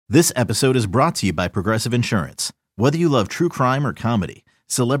This episode is brought to you by Progressive Insurance. Whether you love true crime or comedy,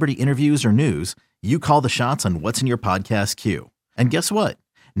 celebrity interviews or news, you call the shots on what's in your podcast queue. And guess what?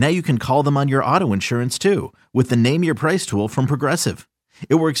 Now you can call them on your auto insurance too with the Name Your Price tool from Progressive.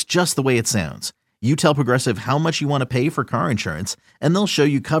 It works just the way it sounds. You tell Progressive how much you want to pay for car insurance, and they'll show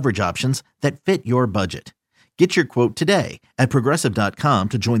you coverage options that fit your budget. Get your quote today at Progressive.com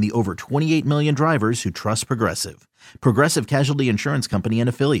to join the over 28 million drivers who trust Progressive. Progressive Casualty Insurance Company and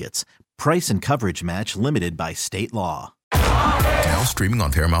Affiliates. Price and coverage match limited by state law. Now streaming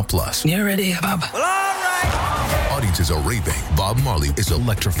on Paramount Plus. You ready, Bob? Well, all right. Audiences are raving. Bob Marley is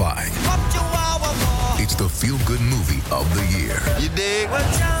electrifying. It's the feel-good movie of the year. You dig?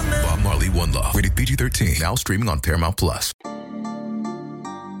 Bob Marley, One Love. Rated PG-13. Now streaming on Paramount Plus.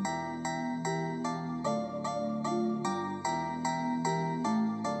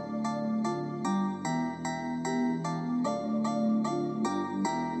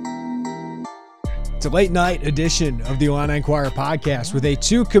 It's a late night edition of the Illini Inquirer podcast with a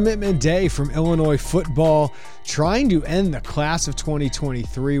 2-commitment day from Illinois football, trying to end the class of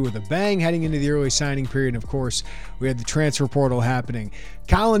 2023 with a bang heading into the early signing period. And of course, we had the transfer portal happening.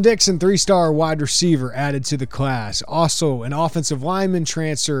 Collin Dixon, 3-star wide receiver, added to the class. Also, an offensive lineman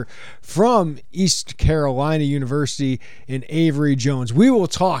transfer from East Carolina University in Avery Jones. We will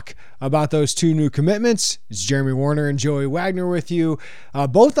talk about those two new commitments. It's Jeremy Warner and Joey Wagner with you,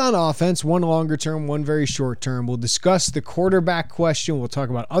 both on offense, one longer term, one very short term. We'll discuss the quarterback question. We'll talk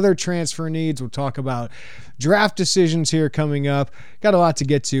about other transfer needs. We'll talk about draft decisions here coming up. Got a lot to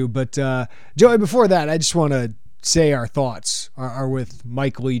get to, but Joey, before that, I just want to say our thoughts are with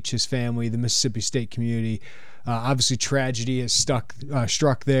Mike Leach, his family, the Mississippi State community. Obviously, tragedy has struck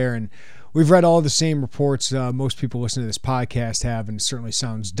there, and we've read all the same reports most people listening to this podcast have, and it certainly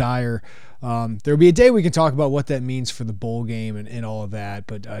sounds dire. There'll be a day we can talk about what that means for the bowl game and all of that,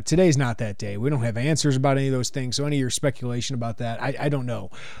 but today's not that day. We don't have answers about any of those things, so any of your speculation about that, I don't know.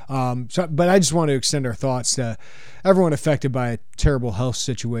 But I just want to extend our thoughts to everyone affected by a terrible health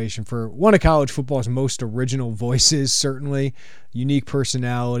situation for one of college football's most original voices, certainly, unique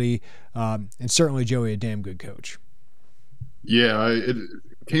personality, and certainly Joey, a damn good coach. Yeah, it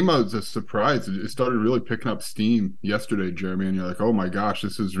came out as a surprise. It started really picking up steam yesterday, Jeremy, and you're like, oh my gosh,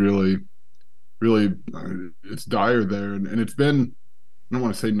 this is really, it's dire there. And it's been, I don't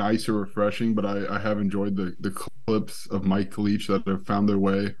want to say nice or refreshing, but I have enjoyed the clips of Mike Leach that have found their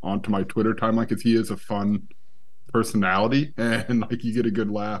way onto my Twitter timeline, because he is a fun personality, and like you get a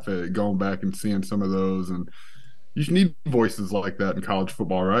good laugh at going back and seeing some of those. And you need voices like that in college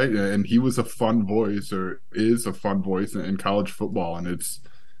football, right? And he was a fun voice, or is a fun voice in college football, and that's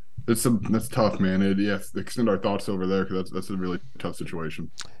tough, man. Extend our thoughts over there, because that's a really tough situation.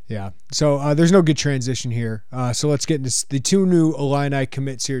 Yeah. So there's no good transition here. So let's get into the two new Illini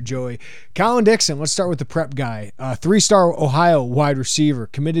commits here, Joey. Collin Dixon, let's start with the prep guy. 3-star Ohio wide receiver,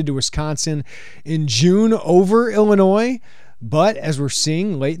 committed to Wisconsin in June over Illinois. But as we're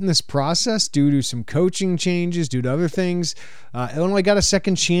seeing late in this process, due to some coaching changes, due to other things, Illinois got a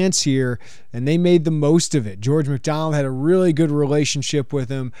second chance here, and they made the most of it. George McDonald had a really good relationship with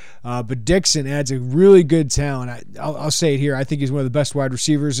him, but Dixon adds a really good talent. I'll say it here. I think he's one of the best wide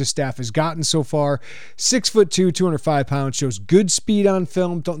receivers this staff has gotten so far. 6'2", 205 pounds, shows good speed on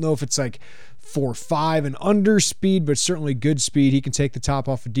film. Don't know if it's like 4.5 and under speed, but certainly good speed. He can take the top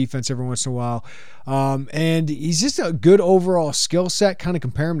off of defense every once in a while. And he's just a good overall skill set. Kind of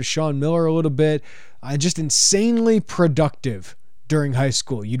compare him to Sean Miller a little bit. Just insanely productive during high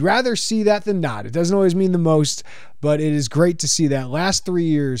school. You'd rather see that than not. It doesn't always mean the most, but it is great to see that. Last 3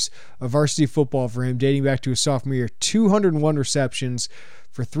 years of varsity football for him, dating back to his sophomore year, 201 receptions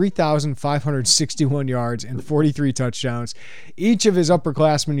for 3,561 yards and 43 touchdowns. Each of his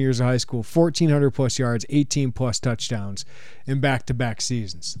upperclassmen years of high school, 1,400 plus yards, 18 plus touchdowns in back-to-back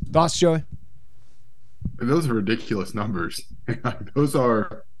seasons. Thoughts, Joey? Those are ridiculous numbers. Those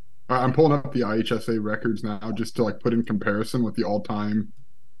are. I'm pulling up the IHSA records now just to put in comparison with the all-time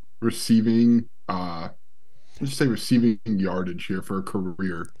receiving. Let's just say receiving yardage here for a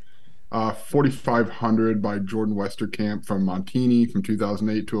career. 4,500 by Jordan Westerkamp from Montini from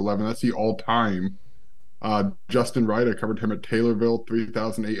 2008 to 11. That's the all-time. Justin Wright, I covered him at Taylorville,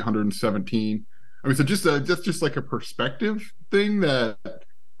 3,817. I mean, so that's just like a perspective thing that,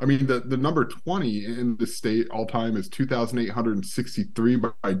 I mean, the number 20 in the state all-time is 2,863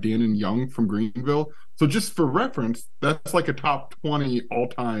 by Dannon Young from Greenville. So just for reference, that's like a top 20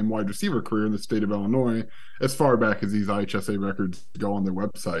 all-time wide receiver career in the state of Illinois, as far back as these IHSA records go on their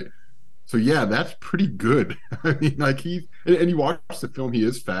website. So yeah, that's pretty good. I mean, and you watch the film, he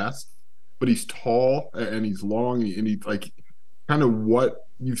is fast, but he's tall and he's long, and he's like kind of what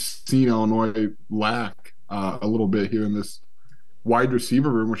you've seen Illinois lack a little bit here in this wide receiver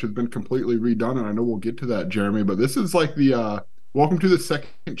room, which has been completely redone. And I know we'll get to that, Jeremy, but this is like the welcome to the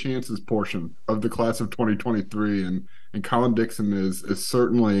second chances portion of the class of 2023. And Colin Dixon is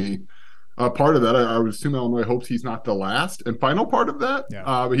certainly part of that. I would assume Illinois hopes he's not the last and final part of that.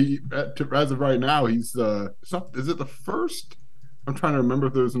 Yeah. But as of right now, he's is it the first? I'm trying to remember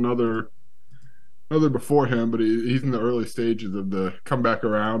if there's another before him, but he's in the early stages of the come back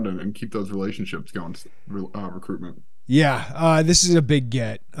around and keep those relationships going, recruitment. Yeah, this is a big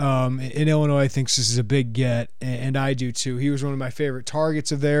get. In Illinois thinks this is a big get, and I do too. He was one of my favorite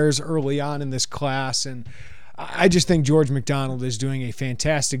targets of theirs early on in this class, and I just think George McDonald is doing a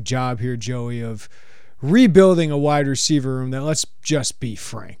fantastic job here, Joey, of rebuilding a wide receiver room that, let's just be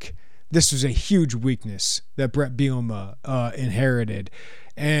frank, this was a huge weakness that Brett Bielema inherited.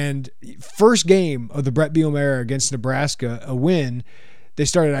 And first game of the Brett Bielema era against Nebraska, a win, they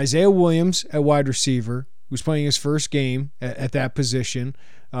started Isaiah Williams at wide receiver, who was playing his first game at that position,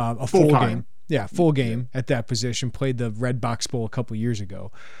 a full game. Yeah, full game at that position, played the Red Box Bowl a couple years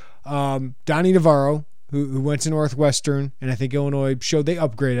ago. Donnie Navarro, who went to Northwestern, and I think Illinois showed they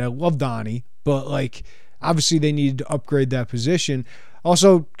upgraded. I love Donnie, but obviously they needed to upgrade that position.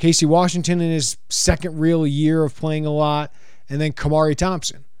 Also, Casey Washington in his second real year of playing a lot, and then Kamari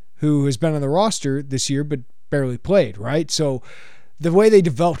Thompson, who has been on the roster this year but barely played, right? So the way they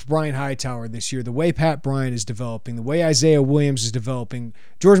developed Brian Hightower this year, the way Pat Bryant is developing, the way Isaiah Williams is developing,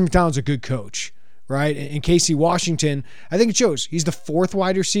 George McDonald's a good coach, right? And Casey Washington, I think it shows. He's the fourth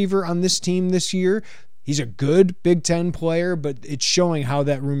wide receiver on this team this year. He's a good Big Ten player, but it's showing how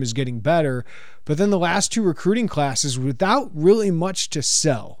that room is getting better. But then the last two recruiting classes without really much to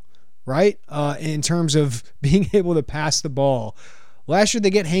sell, right? In terms of being able to pass the ball. Last year they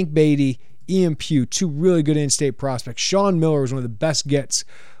get Hank Beatty, Ian Pugh, two really good in-state prospects. Sean Miller was one of the best gets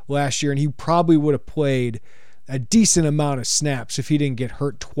last year, and he probably would have played a decent amount of snaps if he didn't get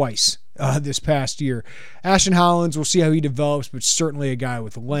hurt twice this past year. Ashton Hollins, we'll see how he develops, but certainly a guy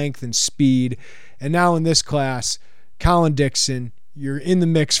with length and speed. And now in this class, Colin Dixon, you're in the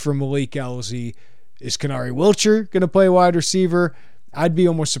mix for Malik Elzy. Is Kenari Wilcher going to play wide receiver? I'd be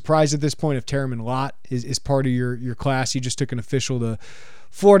almost surprised at this point if Terraman Lott is part of your class. He just took an official to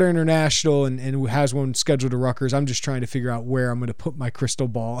Florida International and has one scheduled to Rutgers. I'm just trying to figure out where I'm going to put my crystal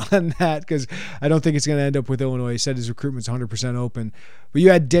ball on that because I don't think it's going to end up with Illinois. He said his recruitment's 100% open. But you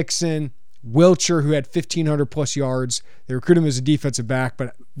had Dixon, Wilcher, who had 1,500 plus yards. They recruited him as a defensive back,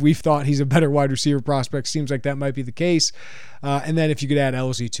 but we've thought he's a better wide receiver prospect. Seems like that might be the case. And then if you could add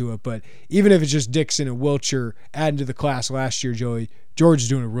Elzy to it. But even if it's just Dixon and Wilcher adding to the class last year, Joey, George is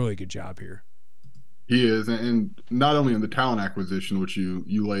doing a really good job here. He is, and not only in the talent acquisition, which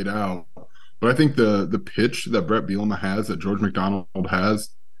you laid out, but I think the pitch that Brett Bielema has, that George McDonald has,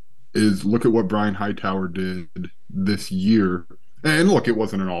 is look at what Brian Hightower did this year. And look, it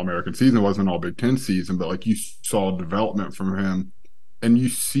wasn't an All-American season, it wasn't an All-Big Ten season, but you saw development from him, and you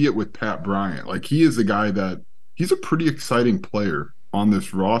see it with Pat Bryant. He is a guy that he's a pretty exciting player on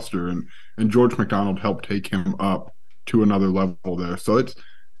this roster, and George McDonald helped take him up to another level there. So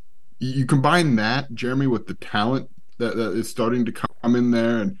you combine that, Jeremy, with the talent that is starting to come in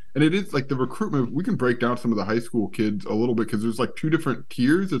there, and it is the recruitment. We can break down some of the high school kids a little bit because there's two different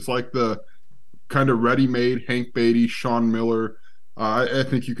tiers. It's the kind of ready-made Hank Beatty, Sean Miller. I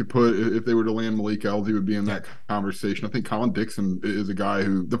think you could put, if they were to land Malik Elzy, would be in that conversation. I think Colin Dixon is a guy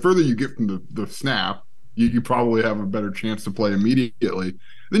who, the further you get from the snap, you probably have a better chance to play immediately.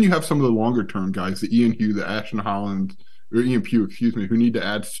 Then you have some of the longer-term guys, the Ian Pugh, the Ashton Hollins, or Ian Pugh, who need to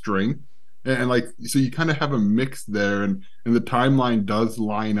add strength. And so you kind of have a mix there, and the timeline does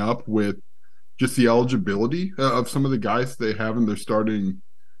line up with just the eligibility of some of the guys they have in their starting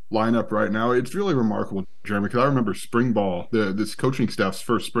lineup right now. It's really remarkable, Jeremy, because I remember spring ball, this coaching staff's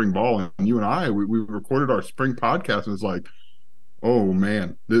first spring ball, and you and I, we recorded our spring podcast, and it was oh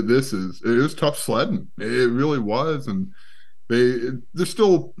man, it was tough sledding. It really was, and there's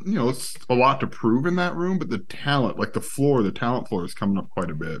still, it's a lot to prove in that room, but the talent, the talent floor is coming up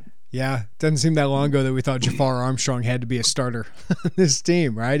quite a bit. Yeah, doesn't seem that long ago that we thought Jafar Armstrong had to be a starter on this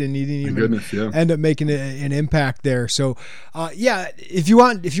team, right? And he didn't even end up making an impact there. So, if you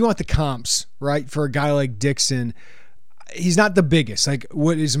want the comps, right, for a guy like Dixon, he's not the biggest.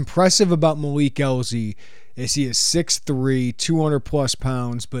 What is impressive about Malik Elzy is he is 6'3", 200 plus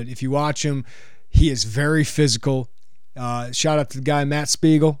pounds, but if you watch him, he is very physical. Shout out to the guy Matt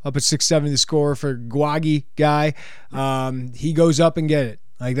Spiegel up at 6'7", the scorer for Gwagi guy. He goes up and get it.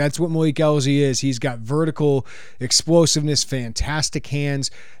 That's what Malik Elzy is. He's got vertical explosiveness, fantastic hands.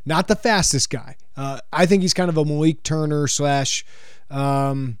 Not the fastest guy. I think he's kind of a Malik Turner /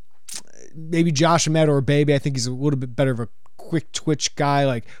 Maybe Josh Imatorbhebhe. I think he's a little bit better of a quick twitch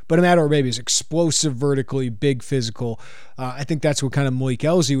guy, but Imatorbhebhe is explosive vertically, big physical. I think that's what kind of Malik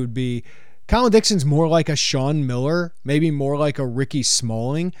Elzy would be. Colin Dixon's more like a Sean Miller, maybe more like a Ricky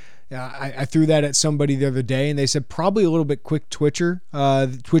Smalling. I threw that at somebody the other day, and they said probably a little bit twitchier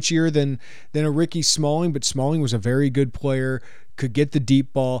than a Ricky Smalling, but Smalling was a very good player, could get the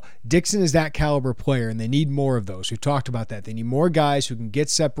deep ball. Dixon is that caliber player, and they need more of those. We've talked about that. They need more guys who can get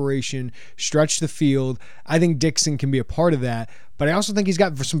separation, stretch the field. I think Dixon can be a part of that, but I also think he's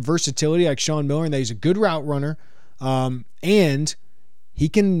got some versatility like Sean Miller, and that he's a good route runner, and he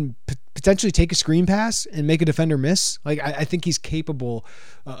can potentially take a screen pass and make a defender miss. I think he's capable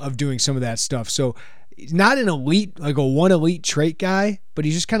of doing some of that stuff. So he's not an elite, like a one elite trait guy, but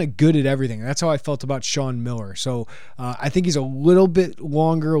he's just kind of good at everything. That's how I felt about Sean Miller. So I think he's a little bit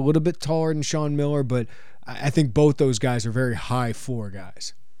longer, a little bit taller than Sean Miller, but I think both those guys are very high floor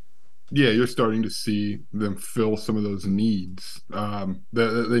guys. Yeah, you're starting to see them fill some of those needs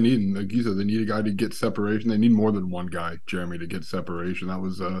that they need. Like you said, they need a guy to get separation. They need more than one guy, Jeremy, to get separation. That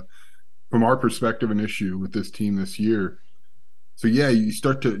was, from our perspective, an issue with this team this year. So, yeah, you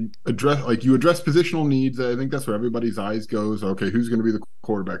start to address positional needs. I think that's where everybody's eyes goes. Okay, who's going to be the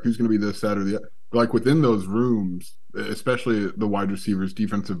quarterback? Who's going to be this, that, or the other? Like within those rooms, especially the wide receivers,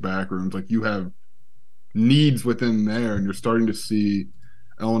 defensive back rooms, like you have needs within there, and you're starting to see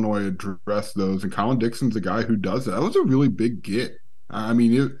Illinois address those, and Colin Dixon's a guy who does that. That was a really big get. I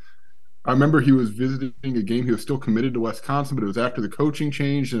mean, I remember he was visiting a game. He was still committed to Wisconsin, but it was after the coaching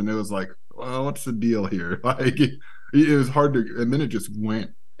changed, and it was like, well, what's the deal here? Like it was hard to, and then it just went,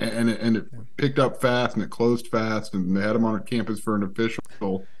 and it picked up fast, and it closed fast, and they had him on campus for an official.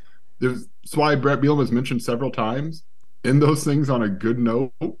 That's why Brett Bielema has mentioned several times, end those things on a good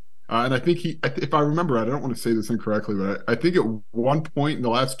note. And I think if I remember right, I don't want to say this incorrectly, but I think at one point in the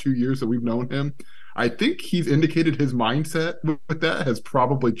last 2 years that we've known him, I think he's indicated his mindset with that has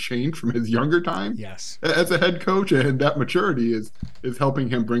probably changed from his younger time as a head coach, and that maturity is helping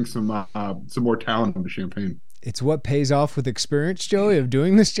him bring some more talent into Champaign. It's what pays off with experience, Joey, of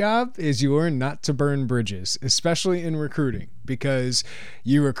doing this job is you learn not to burn bridges, especially in recruiting, because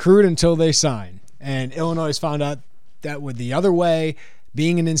you recruit until they sign. And Illinois has found out that with the other way,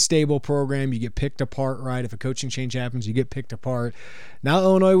 being an unstable program, you get picked apart, right? If a coaching change happens, you get picked apart. Now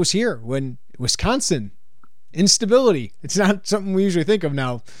Illinois was here when Wisconsin, instability. It's not something we usually think of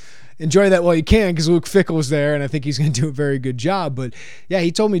now. Enjoy that while you can, because Luke Fickell is there, and I think he's going to do a very good job. But, yeah,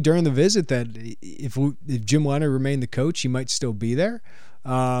 he told me during the visit that if Jim Leonhard remained the coach, he might still be there.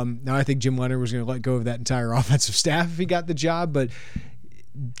 Now I think Jim Leonhard was going to let go of that entire offensive staff if he got the job, but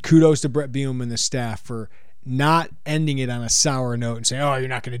kudos to Brett Bielema and the staff for not ending it on a sour note and say, oh, you're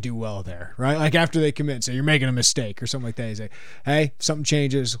not going to do well there, right? Like after they commit, say you're making a mistake or something like that. You say, hey, if something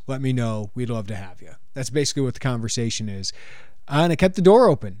changes, let me know. We'd love to have you. That's basically what the conversation is. And it kept the door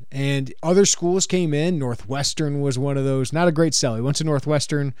open. And other schools came in. Northwestern was one of those. Not a great sell. He went to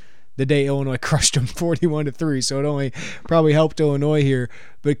Northwestern the day Illinois crushed them 41-3, so it only probably helped Illinois here.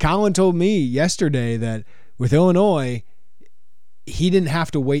 But Colin told me yesterday that with Illinois, he didn't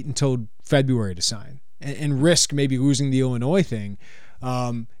have to wait until February to sign and risk maybe losing the Illinois thing.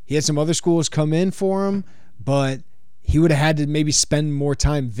 He had some other schools come in for him, but he would have had to maybe spend more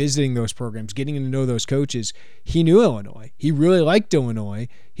time visiting those programs, getting to know those coaches. He knew Illinois. He really liked Illinois.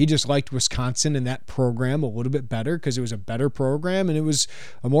 He just liked Wisconsin and that program a little bit better because it was a better program and it was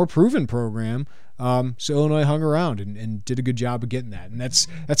a more proven program. So Illinois hung around and did a good job of getting that. And that's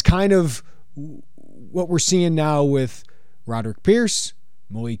kind of what we're seeing now with Roderick Pierce,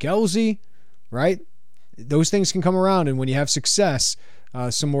 Malik Elzy, right? Those things can come around, and when you have success,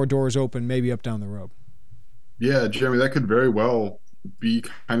 some more doors open, maybe up down the road. Yeah, Jeremy, that could very well be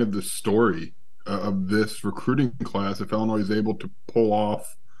kind of the story of this recruiting class if Illinois is able to pull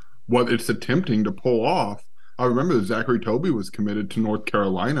off what it's attempting to pull off. I remember that Zachary Toby was committed to North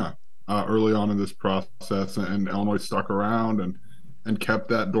Carolina early on in this process, and Illinois stuck around and kept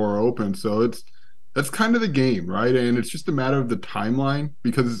that door open. So that's kind of the game, right? And it's just a matter of the timeline,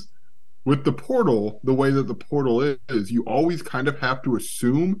 because with the portal, the way that the portal is, you always kind of have to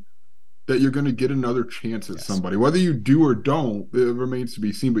assume that you're going to get another chance at somebody. Whether you do or don't, it remains to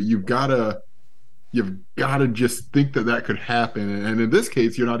be seen, but you've got to just think that could happen. And in this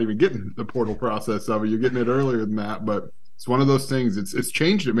case, you're not even getting the portal process of it. You're getting it earlier than that, but it's one of those things. It's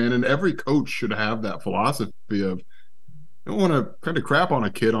changed it, man. And every coach should have that philosophy of, you don't want to kind of crap on a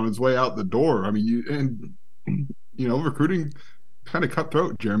kid on his way out the door. I mean, recruiting kind of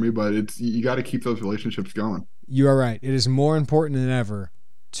cutthroat, Jeremy, but you got to keep those relationships going. You are right. It is more important than ever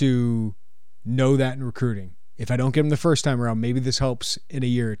to know that in recruiting. if I don't get him the first time around, maybe this helps in a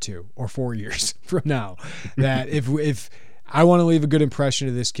year or 2 or 4 years from now. That if I want to leave a good impression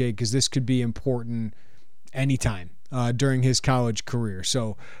of this kid, because this could be important anytime during his college career.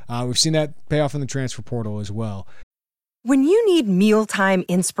 So we've seen that pay off in the transfer portal as well. When you need mealtime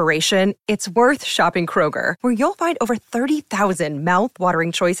inspiration, it's worth shopping Kroger, where you'll find over 30,000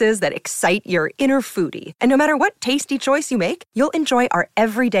 mouth-watering choices that excite your inner foodie. And no matter what tasty choice you make, you'll enjoy our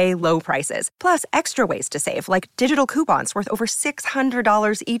everyday low prices, plus extra ways to save, like digital coupons worth over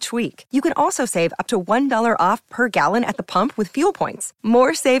 $600 each week. You can also save up to $1 off per gallon at the pump with fuel points.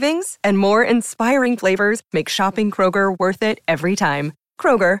 More savings and more inspiring flavors make shopping Kroger worth it every time.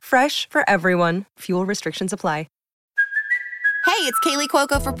 Kroger, fresh for everyone. Fuel restrictions apply. Hey, it's Kaylee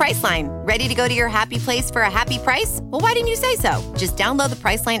Cuoco for Priceline. Ready to go to your happy place for a happy price? Well, why didn't you say so? Just download the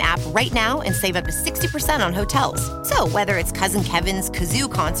Priceline app right now and save up to 60% on hotels. So whether it's Cousin Kevin's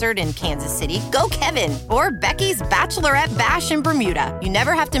Kazoo Concert in Kansas City, go Kevin, or Becky's Bachelorette Bash in Bermuda, you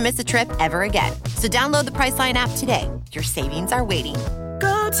never have to miss a trip ever again. So download the Priceline app today. Your savings are waiting.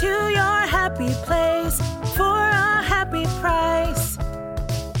 Go to your happy place for a happy price.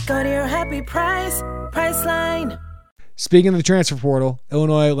 Go to your happy price, Priceline. Speaking of the transfer portal,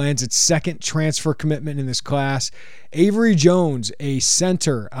 Illinois lands its second transfer commitment in this class. Avery Jones, a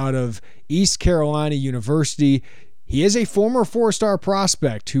center out of East Carolina University. He is a former 4-star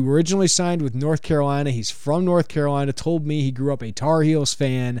prospect who originally signed with North Carolina. He's from North Carolina, told me he grew up a Tar Heels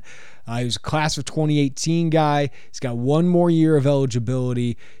fan. He was a class of 2018 guy. He's got 1 more year of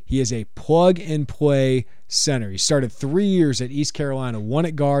eligibility. He is a plug-and-play center. He started 3 years at East Carolina, 1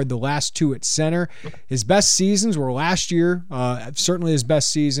 at guard, the last 2 at center. His best seasons were last year, certainly his best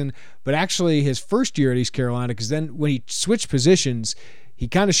season, but actually his first year at East Carolina, because then when he switched positions, he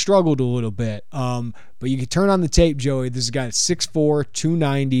kind of struggled a little bit. But you can turn on the tape, Joey. This is a guy that's 6'4",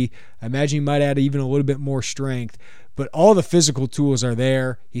 290. I imagine he might add even a little bit more strength. But all the physical tools are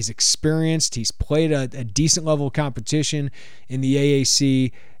there. He's experienced. He's played a decent level of competition in the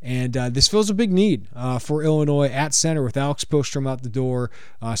AAC. And this fills a big need for Illinois at center with Alex Pihlstrom out the door.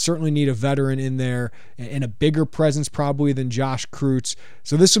 Certainly need a veteran in there and a bigger presence probably than Josh Kreutz.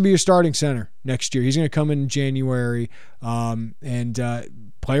 So this will be your starting center next year. He's going to come in January and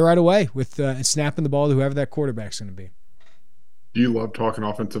play right away with and snapping the ball to whoever that quarterback's going to be. Do you love talking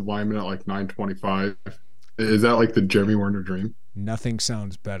offensive lineman at like 9:25? Is that like the Jeremy Werner dream? Nothing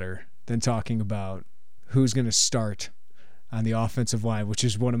sounds better than talking about who's going to start on the offensive line, which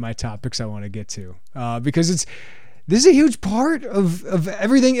is one of my topics I want to get to, because this is a huge part of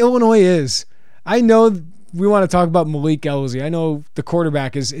everything Illinois is. I know we want to talk about Malik Elzy. I know the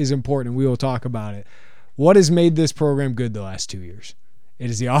quarterback is important, and we will talk about it. What has made this program good the last 2 years? It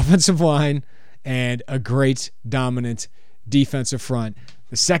is the offensive line and a great, dominant defensive front.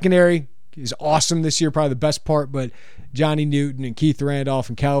 The secondary is awesome this year, probably the best part, but Johnny Newton and Keith Randolph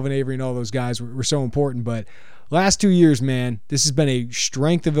and Calvin Avery and all those guys were so important. But last 2 years, man, this has been a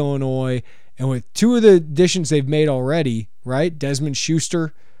strength of Illinois. And with 2 of the additions they've made already, right? Desmond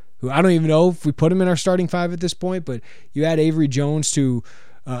Schuster, who I don't even know if we put him in our starting 5 at this point, but you add Avery Jones to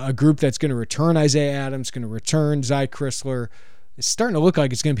a group that's going to return Isaiah Adams, going to return Zy Chrysler. It's starting to look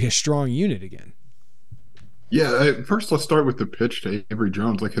like it's going to be a strong unit again. Yeah, first let's start with the pitch to Avery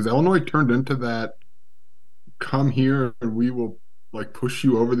Jones. Like, has Illinois turned into that come here and we will like push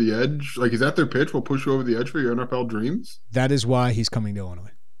you over the edge? Like, is that their pitch? We'll push you over the edge for your NFL dreams? That is why he's coming to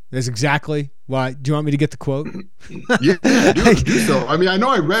Illinois. That's exactly why. Do you want me to get the quote? Yeah, do so. I mean, I know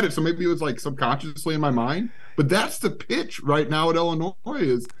I read it, so maybe it was like subconsciously in my mind, but that's the pitch right now at Illinois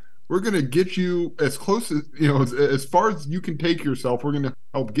is we're going to get you as close as, as far as you can take yourself. We're going to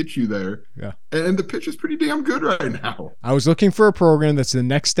help get you there. Yeah. And the pitch is pretty damn good right now. I was looking for a program that's the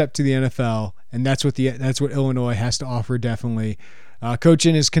next step to the NFL, and that's what Illinois has to offer, definitely.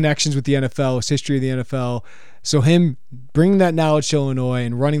 Coaching his connections with the NFL, his history of the NFL. So him bringing that knowledge to Illinois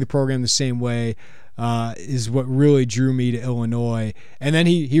and running the program the same way is what really drew me to Illinois. And then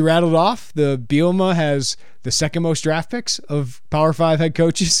he rattled off the Bielema has the second most draft picks of Power 5 head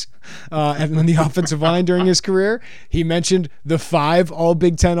coaches on the offensive line during his career. He mentioned the 5 all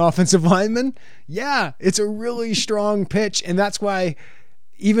Big Ten offensive linemen. Yeah, it's a really strong pitch. And that's why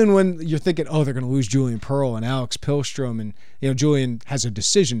even when you're thinking, oh, they're going to lose Julian Pearl and Alex Pihlstrom, and Julian has a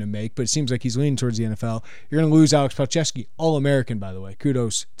decision to make, but it seems like he's leaning towards the NFL. You're going to lose Alex Palczewski, All-American, by the way.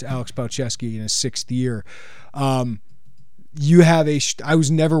 Kudos to Alex Palczewski in his 6th year. I was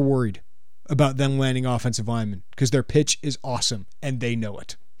never worried about them landing offensive linemen because their pitch is awesome, and they know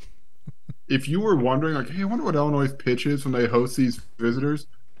it. If you were wondering, like, hey, I wonder what Illinois' pitch is when they host these visitors,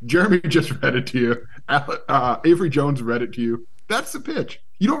 Jeremy just read it to you. Avery Jones read it to you. That's the pitch.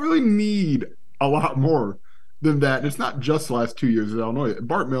 You don't really need a lot more. than that. And it's not just the last 2 years at Illinois.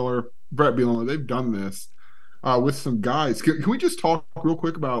 Bart Miller, Brett Bielema, they've done this with some guys. Can we just talk real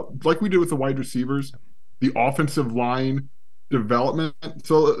quick about, like we did with the wide receivers, the offensive line development?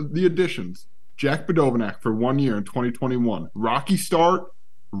 So the additions, Jack Badovinac for 1 year in 2021. Rocky start,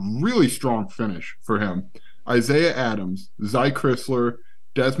 really strong finish for him. Isaiah Adams, Zy Chrysler,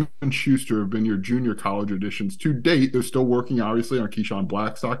 Desmond Schuster have been your junior college additions to date. They're still working, obviously, on Keyshawn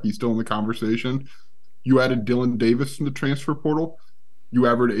Blackstock. He's still in the conversation. You added Dylan Davis from the transfer portal. You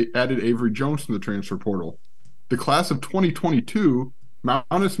added Avery Jones from the transfer portal. The class of 2022,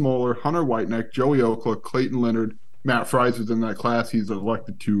 Mountis Moeller, Hunter Whiteneck, Joey Okla, Clayton Leonard, Matt Fries is in that class. He's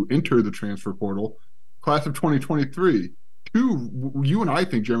elected to enter the transfer portal. Class of 2023, you and I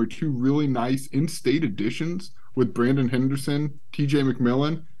think, Jeremy, two really nice in-state additions with Brandon Henderson, TJ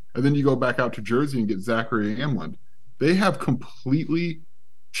McMillan, and then you go back out to Jersey and get Zachary Amland. They have completely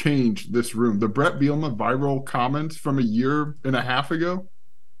changed this room. The Brett Bielema viral comments from a year and a half ago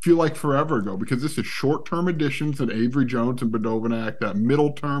feel like forever ago, because this is short-term additions and Avery Jones and Badovinac, that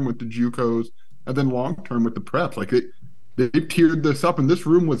middle term with the JUCOs, and then long-term with the preps. Like they tiered this up, and this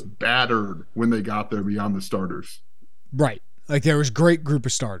room was battered when they got there beyond the starters. Right. Like there was a great group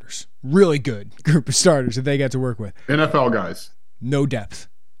of starters, really good group of starters that they got to work with. NFL guys. No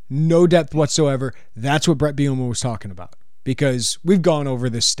depth whatsoever. That's what Brett Bielema was talking about, because we've gone over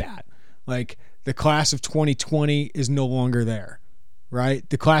this stat. Like the class of 2020 is no longer there, right?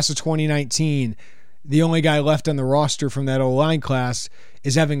 The class of 2019, the only guy left on the roster from that O-line class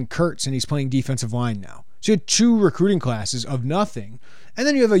is Evan Kurtz, and he's playing defensive line now. So you had two recruiting classes of nothing. And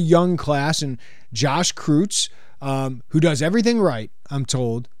then you have a young class and Josh Kreutz, who does everything right, I'm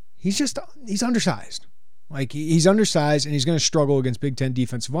told. He's undersized. Like he's undersized, and he's going to struggle against Big Ten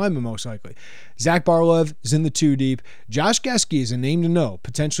defensive linemen most likely. Zach Barlev is in the 2 deep. Josh Geske is a name to know.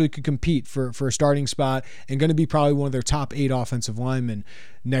 Potentially could compete for a starting spot and going to be probably one of their top 8 offensive linemen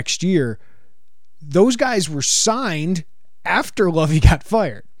next year. Those guys were signed after Lovie got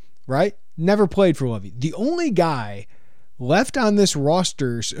fired, right? Never played for Lovie. The only guy left on this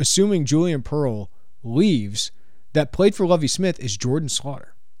roster, assuming Julian Pearl leaves, that played for Lovie Smith is Jordan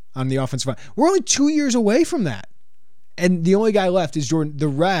Slaughter on the offensive line. We're only 2 years away from that. And the only guy left is Jordan. The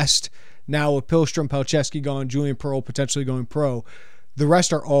rest, now with Pihlstrom, Palczewski gone, Julian Pearl potentially going pro, the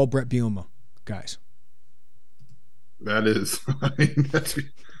rest are all Brett Bielema guys. That is, I mean,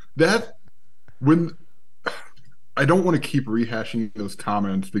 when I don't want to keep rehashing those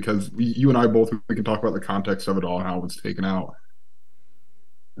comments, because you and I both, we can talk about the context of it all and how it was taken out.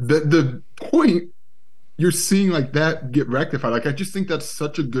 The point you're seeing like that get rectified. Like, I just think that's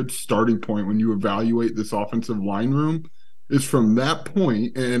such a good starting point when you evaluate this offensive line room, is from that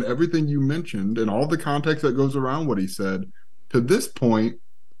point and everything you mentioned and all the context that goes around what he said to this point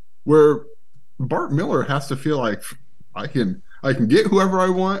where Bart Miller has to feel like I can get whoever I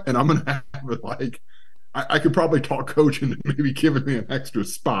want, and I'm going to have it. Like, I could probably talk coach into maybe giving me an extra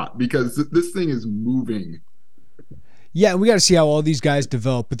spot, because this thing is moving. Yeah, we got to see how all these guys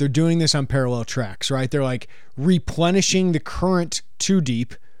develop, but they're doing this on parallel tracks, right? They're like replenishing the current 2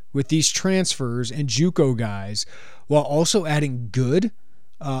 deep with these transfers and JUCO guys, while also adding good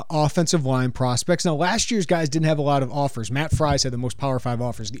offensive line prospects. Now, last year's guys didn't have a lot of offers. Matt Fries had the most Power 5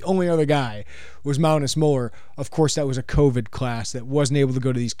 offers. The only other guy was Mountis Moeller. Of course, that was a COVID class that wasn't able to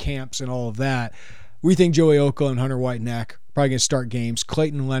go to these camps and all of that. We think Joey Okla and Hunter Whiteneck probably going to start games.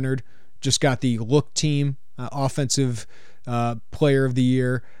 Clayton Leonard just got the Look Team offensive player of the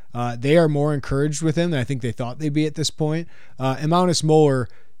year. They are more encouraged with him than I think they thought they'd be at this point. And Mountis Moeller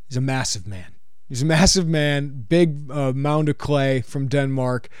is a massive man. He's a massive man, big mound of clay from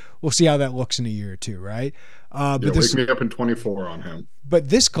Denmark. We'll see how that looks in a year or two, right? But wake me up in 24 on him. But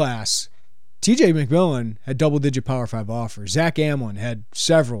this class, TJ McMillan had double-digit Power 5 offers. Zach Amlin had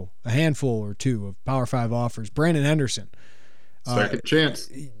a handful or 2 of Power 5 offers. Brandon Henderson. Second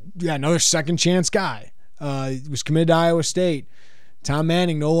chance. Yeah, another second chance guy. Was committed to Iowa State. Tom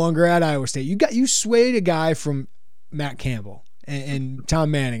Manning no longer at Iowa State. You swayed a guy from Matt Campbell and Tom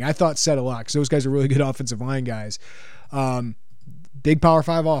Manning. I thought said a lot, because those guys are really good offensive line guys. Big Power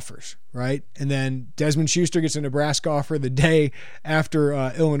 5 offers, right? And then Desmond Schuster gets a Nebraska offer the day after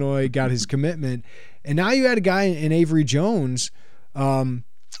Illinois got his commitment. And now you had a guy in Avery Jones. To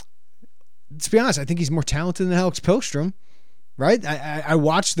be honest, I think he's more talented than Alex Pihlstrom, right? I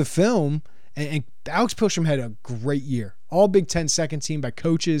watched the film, and Alex Pihlstrom had a great year. All Big Ten second team by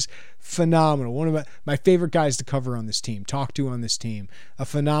coaches. Phenomenal. One of my favorite guys to cover on this team, talk to on this team. A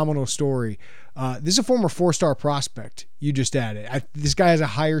phenomenal story. This is a former 4-star prospect you just added. This guy has a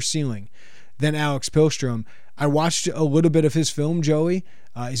higher ceiling than Alex Pihlstrom. I watched a little bit of his film, Joey.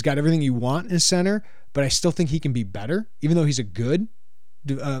 He's got everything you want in center, but I still think he can be better, even though he's a good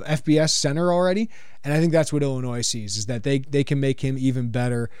FBS center already. And I think that's what Illinois sees, is that they can make him even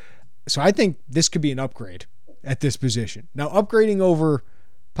better. So I think this could be an upgrade at this position. Now, upgrading over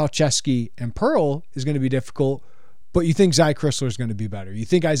Palczewski and Pearl is going to be difficult, but you think Zy Chrysler is going to be better. You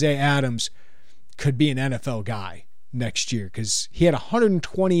think Isaiah Adams could be an NFL guy next year, because he had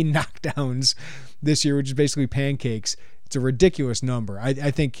 120 knockdowns this year, which is basically pancakes. It's a ridiculous number. I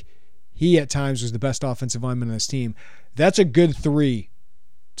think he at times was the best offensive lineman on this team. That's a good 3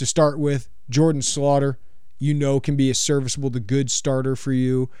 to start with. Jordan Slaughter, can be a serviceable to good starter for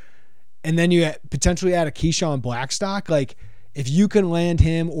you. And then you potentially add a Keyshawn Blackstock. Like, if you can land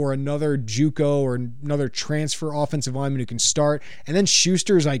him or another JUCO or another transfer offensive lineman who can start, and then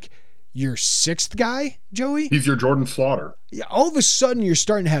Schuster is like your 6th guy, Joey. He's your Jordan Slaughter. Yeah, all of a sudden you're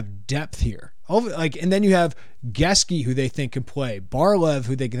starting to have depth here. And then you have Geske, who they think can play. Barlev,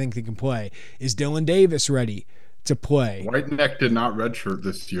 who they think can play. Is Dylan Davis ready to play? Whiteneck did not redshirt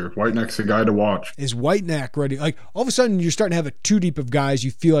this year. Whiteneck's a guy to watch. Is Whiteneck ready? Like, all of a sudden you're starting to have a 2 deep of guys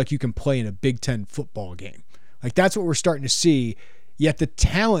you feel like you can play in a Big Ten football game. Like, that's what we're starting to see. Yet the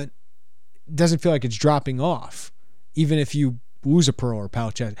talent doesn't feel like it's dropping off, even if you lose a Pearl or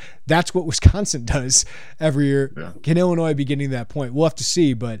Palczewski. That's what Wisconsin does every year. Yeah. Can Illinois be getting to that point? We'll have to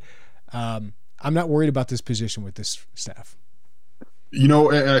see, but I'm not worried about this position with this staff.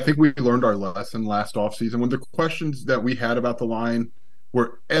 And I think we learned our lesson last offseason when the questions that we had about the line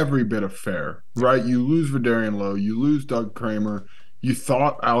were every bit of fair, right? You lose Vidarian Lowe, you lose Doug Kramer, you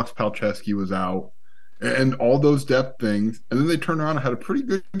thought Alex Palczewski was out, and all those depth things, and then they turned around and had a pretty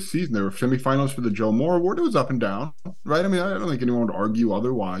good season. They were semifinals for the Joe Moore Award. It was up and down, right? I mean, I don't think anyone would argue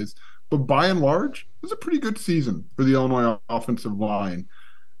otherwise, but by and large, it was a pretty good season for the Illinois offensive line.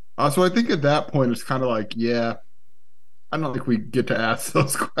 So I think at that point, it's kind of like, I don't think we get to ask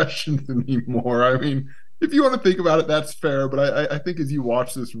those questions anymore. I mean, if you want to think about it, that's fair. But I think as you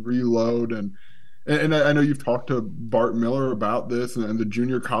watch this reload, and I know you've talked to Bart Miller about this and the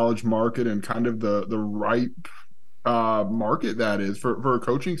junior college market and kind of the ripe market that is for a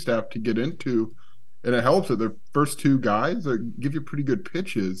coaching staff to get into. And it helps that the first 2 guys give you pretty good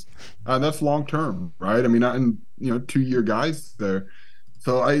pitches. That's long term, right? I mean, not in 2-year guys there.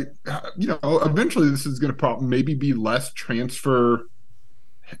 So eventually this is going to maybe be less transfer,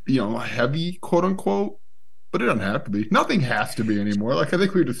 heavy, quote unquote, but it doesn't have to be. Nothing has to be anymore. Like, I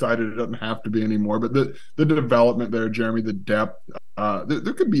think we've decided it doesn't have to be anymore, but the development there, Jeremy, the depth,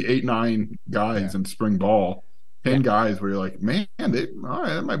 there could be 8-9 guys in spring ball, 10 guys where you're like, man, all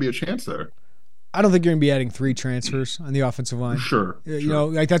right, that might be a chance there. I don't think you're going to be adding 3 transfers on the offensive line. Sure.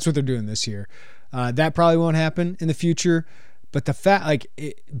 That's what they're doing this year. That probably won't happen in the future. But the fact,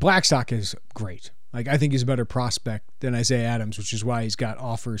 Blackstock is great. Like, I think he's a better prospect than Isaiah Adams, which is why he's got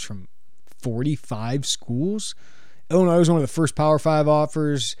offers from 45 schools. Illinois was one of the first Power 5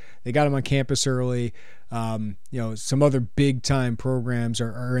 offers. They got him on campus early. Some other big-time programs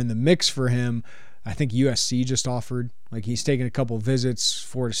are in the mix for him. I think USC just offered. Like, he's taken a couple visits.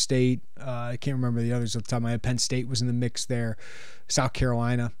 Florida State. I can't remember the others at the time. I had Penn State was in the mix there. South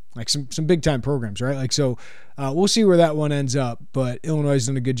Carolina. Like, some big-time programs, right? Like, so we'll see where that one ends up. But Illinois has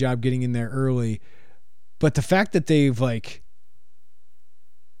done a good job getting in there early. But the fact that they've,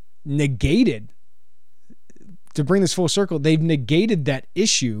 negated, to bring this full circle, they've negated that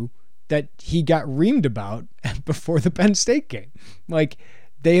issue that he got reamed about before the Penn State game. Like,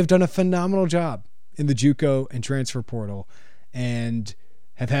 they have done a phenomenal job in the JUCO and transfer portal and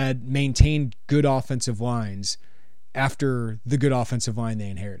have maintained good offensive lines after the good offensive line they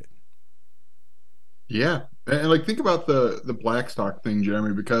inherited. Yeah. And think about the Blackstock thing,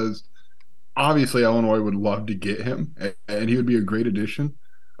 Jeremy, because obviously Illinois would love to get him and he would be a great addition.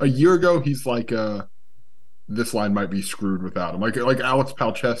 A year ago, he's like, this line might be screwed without him. Like Alex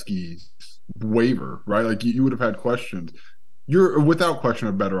Palczewski's waiver, right? Like, you would have had questions. You're without question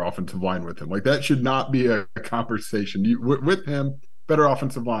a better offensive line with him. Like, that should not be a conversation. With him, better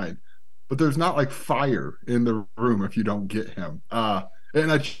offensive line. But there's not fire in the room if you don't get him.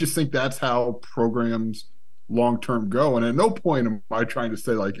 And I just think that's how programs long-term go. And at no point am I trying to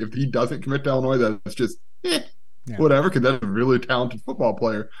say, if he doesn't commit to Illinois, that's just, whatever, because that's a really talented football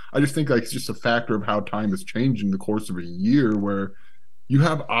player. I just think it's just a factor of how time has changed in the course of a year where you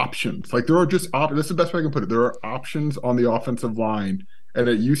have options. There are just options. That's the best way I can put it. There are options on the offensive line. And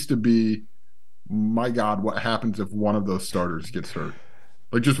it used to be, my God, what happens if one of those starters gets hurt?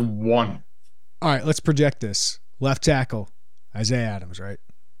 Just one. All right, let's project this. Left tackle, Isaiah Adams, right?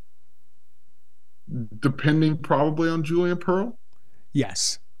 Depending probably on Julian Pearl?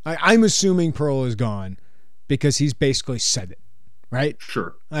 Yes. I'm assuming Pearl is gone because he's basically said it, right?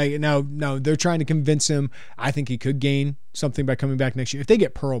 Sure. Like now they're trying to convince him. I think he could gain something by coming back next year. If they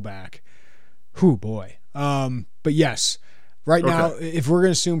get Pearl back, whoo boy. But yes, right now, if we're going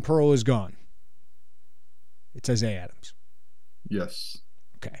to assume Pearl is gone, it's Isaiah Adams. Yes.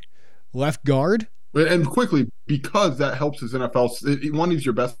 Okay. Left guard. And quickly, because that helps his NFL. One, he's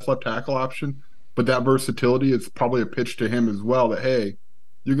your best left tackle option, but that versatility is probably a pitch to him as well that, hey,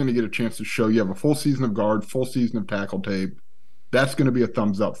 you're going to get a chance to show you have a full season of guard, full season of tackle tape. That's going to be a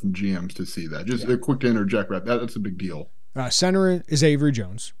thumbs up from GMs to see that. Just a quick to interject, right? That's a big deal. Center is Avery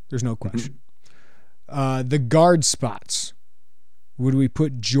Jones. There's no question. The guard spots. Would we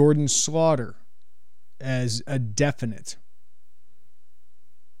put Jordan Slaughter as a definite?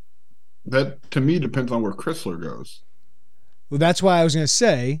 That, to me, depends on where Chrysler goes. Well, that's why I was going to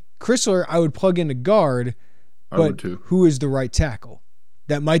say, Chrysler, I would plug into guard, I would but too. Who is the right tackle?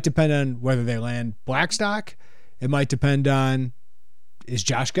 That might depend on whether they land Blackstock. It might depend on, is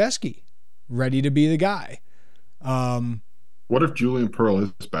Josh Geske ready to be the guy? What if Julian Pearl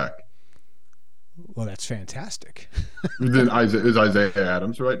is back? Well, that's fantastic. Then is Isaiah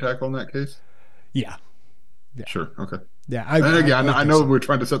Adams the right tackle in that case? Yeah. Sure. Okay. Yeah. I know we're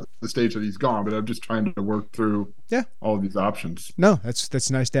trying to set the stage that he's gone, but I'm just trying to work through all of these options. No, that's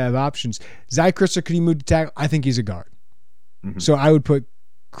nice to have options. Zy Chrysler, could he move to tackle? I think he's a guard. Mm-hmm. So I would put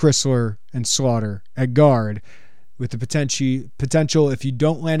Chrysler and Slaughter at guard with the potential if you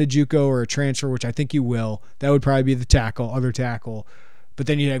don't land a JUCO or a transfer, which I think you will, that would probably be the other tackle. But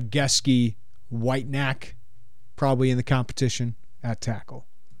then you'd have Geske, Whitenack probably in the competition at tackle.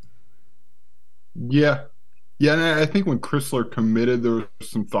 Yeah. Yeah, and I think when Chrysler committed, there was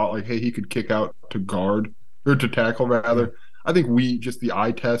some thought like, hey, he could kick out to guard or to tackle rather. Yeah. I think the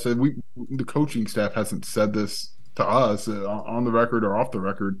eye test, the coaching staff hasn't said this to us on the record or off the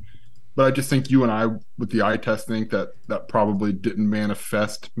record, but I just think you and I with the eye test think that probably didn't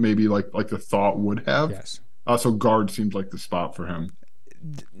manifest maybe like the thought would have. Yes. So guard seems like the spot for him.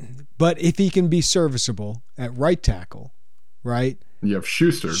 But if he can be serviceable at right tackle, right? You have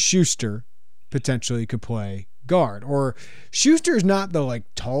Schuster. Schuster potentially could play guard. Or Schuster's not the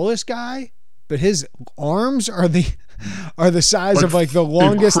tallest guy, but his arms are the size of the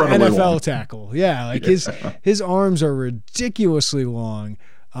longest NFL long tackle. Yeah, his arms are ridiculously long.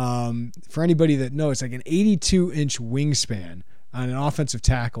 For anybody that knows, an 82-inch wingspan on an offensive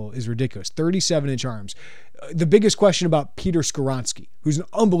tackle is ridiculous. 37-inch arms. The biggest question about Peter Skoronski, who's an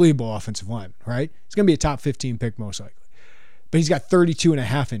unbelievable offensive lineman, right? He's going to be a top 15 pick most likely. But he's got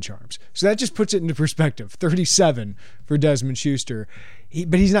 32.5-inch arms. So that just puts it into perspective. 37 for Desmond Schuster.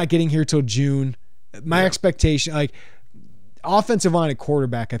 But he's not getting here till June. My expectation, offensive line and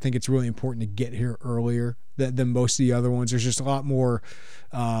quarterback, I think it's really important to get here earlier than most of the other ones. There's just a lot more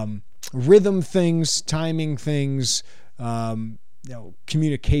rhythm things, timing things,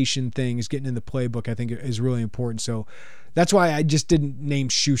 communication things, getting in the playbook, I think is really important. So that's why I just didn't name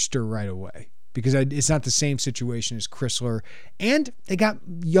Schuster right away, because it's not the same situation as Chrysler. And they got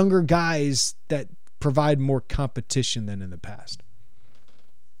younger guys that provide more competition than in the past.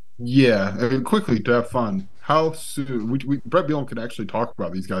 Yeah, and quickly to have fun. How soon? Brett Bielema could actually talk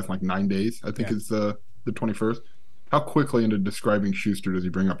about these guys in 9 days. I think it's the 21st. How quickly into describing Schuster does he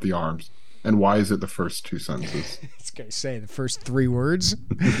bring up the arms? And why is it the first 2 sentences? This guy say the first 3 words.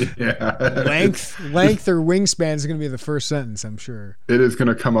 Yeah. Length or wingspan is going to be the first sentence, I'm sure. It is going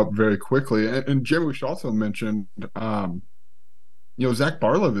to come up very quickly. And Jim, we should also mention, Zach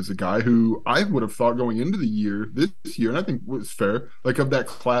Barlev is a guy who I would have thought going into this year, and I think was fair, of that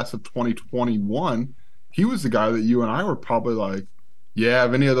class of 2021, he was the guy that you and I were probably yeah,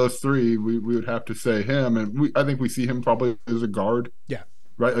 of any of those 3, we would have to say him. And I think we see him probably as a guard. Yeah.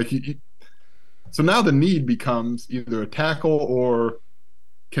 Right? So now the need becomes either a tackle or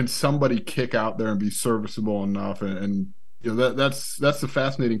can somebody kick out there and be serviceable enough? And that's the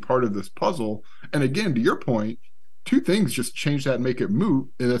fascinating part of this puzzle. And again, to your point, 2 things just change that and make it moot.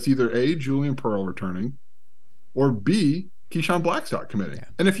 And that's either A, Julian Pearl returning, or B, Keyshawn Blackstock committing. Yeah.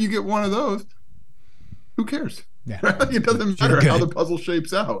 And if you get one of those, who cares? Yeah. It doesn't matter how the puzzle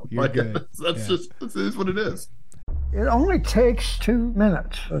shapes out. Good. This is what it is. It only takes 2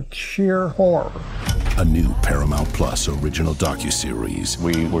 minutes of sheer horror. A new Paramount Plus original docuseries.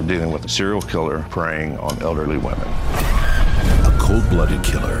 We were dealing with a serial killer preying on elderly women. A cold-blooded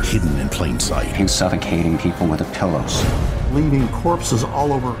killer hidden in plain sight. He was suffocating people with pillows. Leaving corpses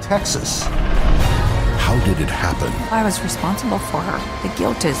all over Texas. How did it happen? I was responsible for her. The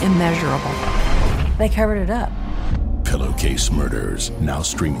guilt is immeasurable. They covered it up. Pillowcase Murders, now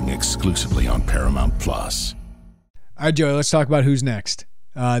streaming exclusively on Paramount Plus. All right, Joey, let's talk about who's next.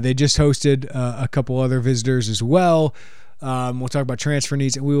 They just hosted a couple other visitors as well. We'll talk about transfer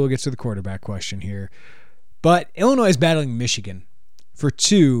needs, and we will get to the quarterback question here. But Illinois is battling Michigan for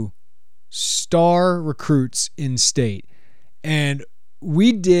 2 star recruits in state. And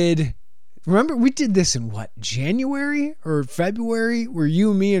we did this in January or February, where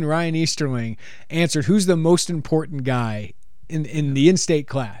you, me, and Ryan Easterling answered who's the most important guy in the in-state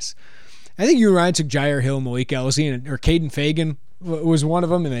class. I think you and Ryan took Jair Hill, Malik Ellison, or Caden Fagan was one of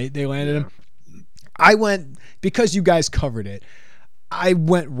them, and they landed him. I went, because you guys covered it, I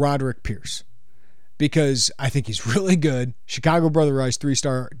went Roderick Pierce because I think he's really good. Chicago Brother Rice,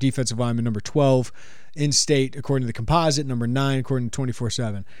 3-star defensive lineman, number 12 in state, according to the composite, number 9, according to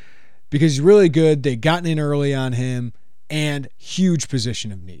 24/7. Because he's really good. They gotten in early on him, and huge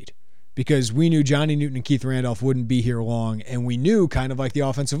position of need. Because we knew Johnny Newton and Keith Randolph wouldn't be here long, and we knew, kind of like the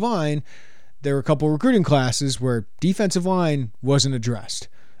offensive line, there were a couple recruiting classes where defensive line wasn't addressed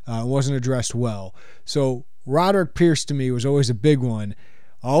well. So Roderick Pierce, to me, was always a big one.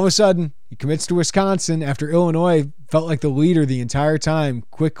 All of a sudden, he commits to Wisconsin after Illinois felt like the leader the entire time.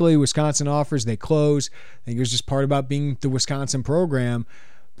 Quickly, Wisconsin offers, they close. I think it was just part about being the Wisconsin program.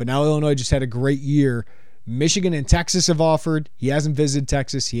 But now Illinois just had a great year. Michigan and Texas have offered. He hasn't visited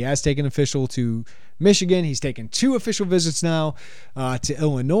Texas. He has taken official to Michigan. He's taken 2 official visits now to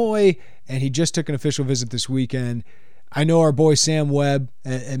Illinois, and he just took an official visit this weekend. I know our boy Sam Webb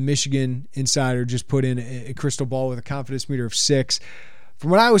at Michigan Insider just put in a crystal ball with a confidence meter of 6. From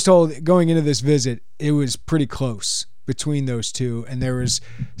what I was told going into this visit, it was pretty close between those two, and there was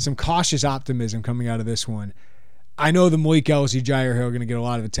some cautious optimism coming out of this one. I know the Malik Ellison, Jair Hill are going to get a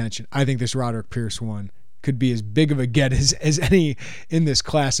lot of attention. I think this Roderick Pierce one could be as big of a get as any in this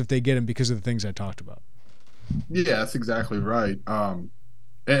class if they get him because of the things I talked about. Yeah, that's exactly right.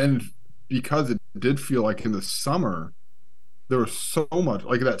 And because it did feel like in the summer, there was so much,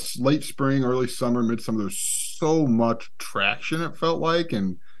 like that late spring, early summer, midsummer, there's so much traction, it felt like,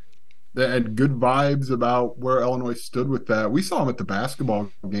 and they had good vibes about where Illinois stood with that. We saw him at the basketball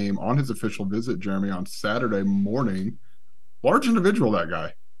game on his official visit, Jeremy, on Saturday morning. Large individual, that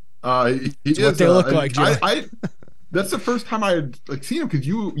guy. He is what they look like, Joe. That's the first time I had seen him, because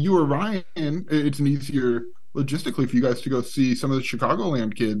you or Ryan, it's an easier logistically for you guys to go see some of the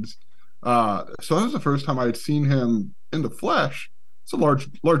Chicagoland kids. So that was the first time I had seen him in the flesh. It's a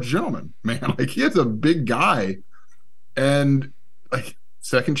large gentleman, man. Like, he is a big guy, and like,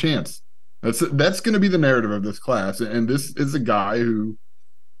 second chance. That's going to be the narrative of this class, and this is a guy who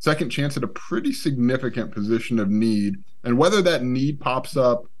second chance at a pretty significant position of need, and whether that need pops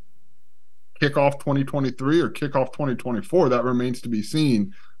up kickoff 2023 or kickoff 2024, that remains to be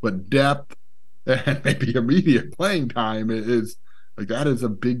seen. But depth and maybe immediate playing time is like, that is a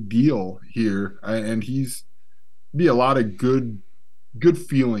big deal here, and he's be a lot of good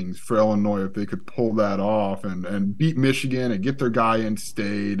feelings for Illinois if they could pull that off and beat Michigan and get their guy in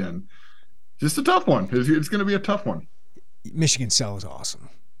state. And just a tough one. It's going to be a tough one. Michigan Cell is awesome,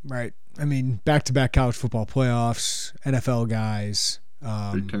 right? I mean, back-to-back college football playoffs, NFL guys.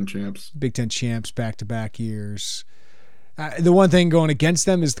 Big Ten champs, back-to-back years. The one thing going against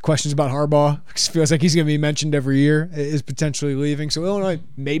them is the questions about Harbaugh. It feels like he's going to be mentioned every year, is potentially leaving. So Illinois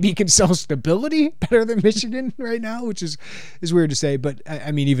maybe can sell stability better than Michigan right now, which is weird to say. But,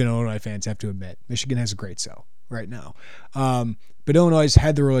 I mean, even Illinois fans have to admit, Michigan has a great sell right now. But Illinois has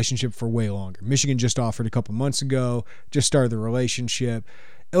had the relationship for way longer. Michigan just offered a couple months ago, just started the relationship.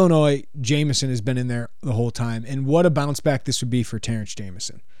 Illinois, Jamison has been in there the whole time. And what a bounce back this would be for Terrence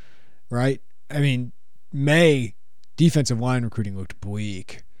Jamison, right? I mean, defensive line recruiting looked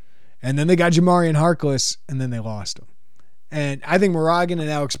bleak. And then they got Jamarian Harkless, and then they lost him. And I think Moragan and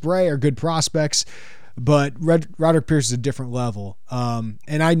Alex Bray are good prospects, but Roderick Pierce is a different level. And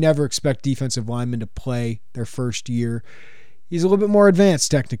I never expect defensive linemen to play their first year. He's a little bit more advanced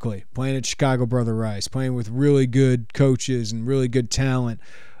technically, playing at Chicago Brother Rice, playing with really good coaches and really good talent.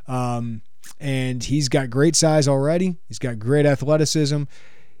 And he's got great size already. He's got great athleticism.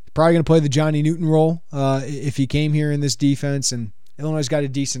 Probably going to play the Johnny Newton role if he came here in this defense. And Illinois' got a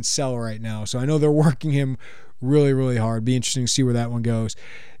decent sell right now. So I know they're working him really, really hard. Be interesting to see where that one goes.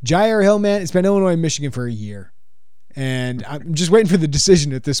 Jair Hill, man, it's been Illinois and Michigan for a year. And I'm just waiting for the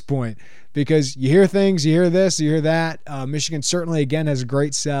decision at this point, because you hear things, you hear this, you hear that. Michigan certainly, again, has a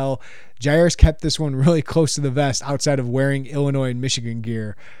great sell. Jair's kept this one really close to the vest outside of wearing Illinois and Michigan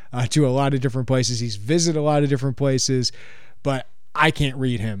gear to a lot of different places. He's visited a lot of different places, but I can't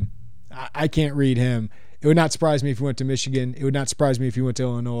read him. I can't read him. It would not surprise me if he went to Michigan. It would not surprise me if he went to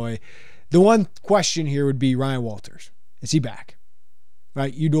Illinois. The one question here would be Ryan Walters. Is he back?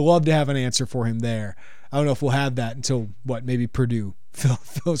 Right? You'd love to have an answer for him there. I don't know if we'll have that until, maybe Purdue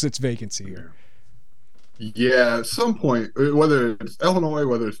fills its vacancy here. Yeah, at some point, whether it's Illinois,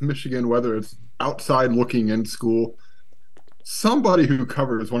 whether it's Michigan, whether it's outside looking in school, somebody who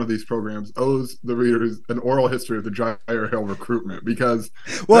covers one of these programs owes the readers an oral history of the Jair Hill recruitment, because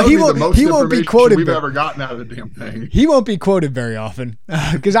he won't be quoted. We've ever gotten out of the damn thing. He won't be quoted very often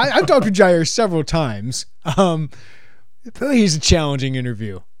because I've talked to Jair several times. He's a challenging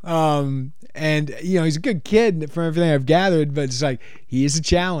interview. And he's a good kid from everything I've gathered, but it's like he is a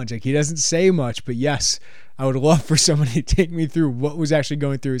challenge. Like, he doesn't say much, but yes, I would love for somebody to take me through what was actually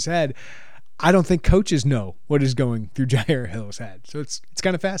going through his head. I don't think coaches know what is going through Jair Hill's head, so it's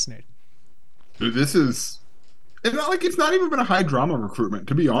kind of fascinating. This is it's not even been a high drama recruitment,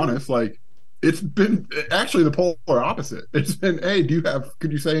 to be honest. Like, it's been actually the polar opposite. It's been, hey,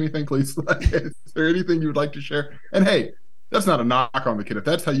 could you say anything, please? Like, is there anything you would like to share? And hey, that's not a knock on the kid. If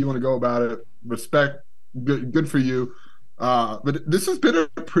that's how you want to go about it, respect, good for you. But this has been a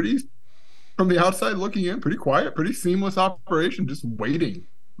pretty, from the outside looking in, pretty quiet, pretty seamless operation, just waiting,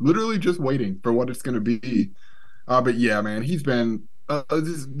 literally just waiting for what it's going to be. But yeah, man, he's been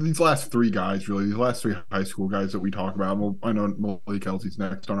these last three guys, really, these last three high school guys that we talk about. Well, I know Malik Elsey's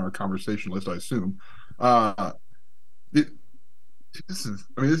next on our conversation list, I assume.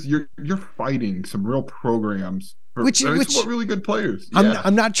 You're fighting some real programs. Which really good players. Yeah.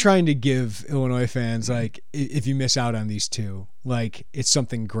 I'm not trying to give Illinois fans, like, if you miss out on these two, like, it's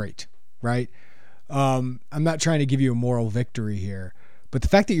something great, right? I'm not trying to give you a moral victory here, but the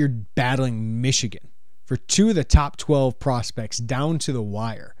fact that you're battling Michigan for two of the top 12 prospects down to the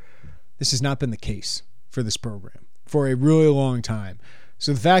wire, this has not been the case for this program for a really long time.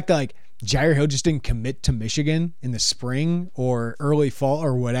 So the fact that, like, Jair Hill just didn't commit to Michigan in the spring or early fall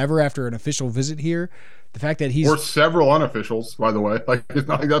or whatever after an official visit here, the fact that he's... Or several unofficials, by the way. Like, it's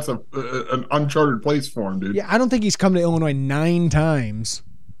not like that's an uncharted place for him, dude. Yeah, I don't think he's come to Illinois 9 times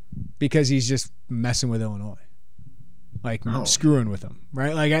because he's just messing with Illinois. Like, screwing with them,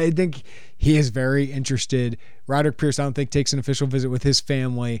 right? Like, I think he is very interested. Roderick Pierce, I don't think, takes an official visit with his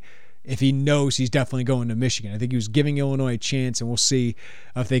family if he knows he's definitely going to Michigan. I think he was giving Illinois a chance, and we'll see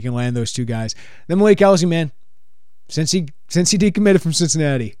if they can land those two guys. Then Malik Elsey, man, since he decommitted from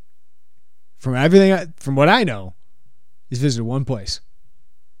Cincinnati, from what I know, he's visited one place.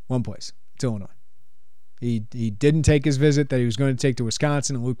 It's Illinois. He didn't take his visit that he was going to take to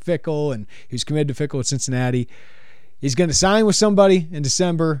Wisconsin and Luke Fickell, and he was committed to Fickell at Cincinnati. He's going to sign with somebody in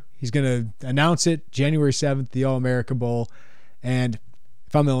December. He's going to announce it January 7th, the All-America Bowl. And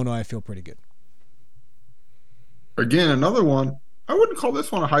if I'm Illinois, I feel pretty good. Again, another one. I wouldn't call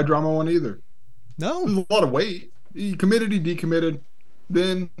this one a high drama one either. No. There's a lot of weight. He committed, he decommitted.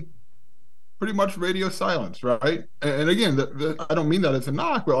 Then pretty much radio silence, right? And again, I don't mean that as a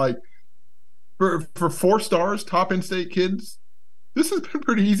knock, but like for 4 stars, top in-state kids, this has been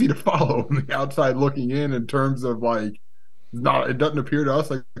pretty easy to follow on the outside looking in terms of, like, it doesn't appear to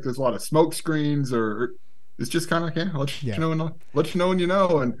us like there's a lot of smoke screens, or it's just kind of, let you know when you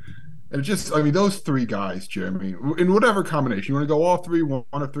know. And it's just, I mean, those 3 guys, Jeremy, in whatever combination, you want to go all 3, 1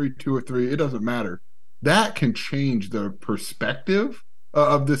 or 3, 2 or 3, it doesn't matter. That can change the perspective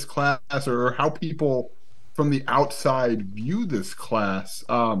of this class, or how people from the outside view this class,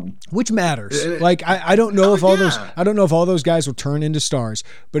 which matters. I don't know if all those guys will turn into stars,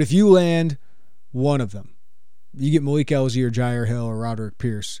 but if you land one of them, you get Malik Elsey or Jair Hill or Roderick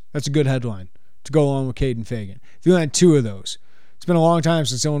Pierce, that's a good headline to go along with Caden Fagan. If you land 2 of those, it's been a long time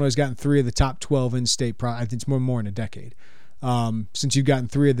since Illinois has gotten 3 of the top 12 in-state. I think it's more than a decade since you've gotten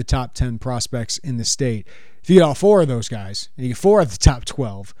 3 of the top 10 prospects in the state. If you get all 4 of those guys and you get 4 of the top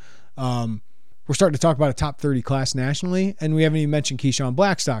 12, we're starting to talk about a top 30 class nationally, and we haven't even mentioned Keyshawn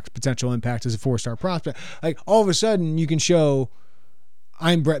Blackstock's potential impact as a 4-star prospect. Like, all of a sudden, you can show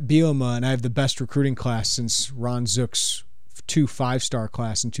I'm Brett Bielema, and I have the best recruiting class since Ron Zook's 2 5-star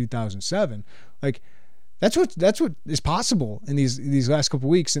class in 2007. Like, that's what is possible in these last couple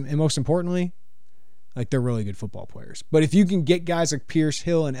of weeks, and most importantly, like, they're really good football players. But if you can get guys like Pierce,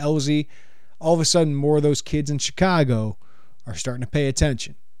 Hill, and Elsey, all of a sudden, more of those kids in Chicago are starting to pay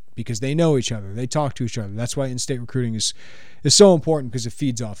attention, because they know each other. They talk to each other. That's why in-state recruiting is so important, because it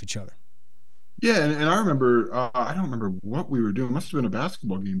feeds off each other. Yeah, and I remember, I don't remember what we were doing. It must have been a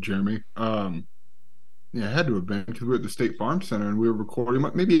basketball game, Jeremy. It had to have been, because we were at the State Farm Center and we were recording.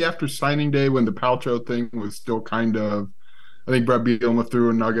 Maybe after signing day, when the Palcho thing was still kind of, I think Brett Bielema threw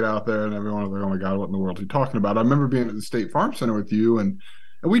a nugget out there and everyone was like, oh my God, what in the world are you talking about? I remember being at the State Farm Center with you, and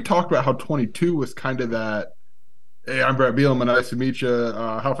we talked about how 22 was kind of that, hey, I'm Brett Bielema, nice to meet you.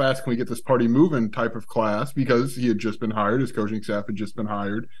 How fast can we get this party moving type of class? Because he had just been hired, his coaching staff had just been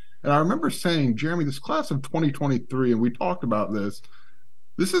hired. And I remember saying, Jeremy, this class of 2023, and we talked about this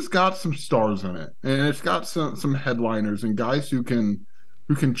this has got some stars in it, and it's got some headliners and guys who can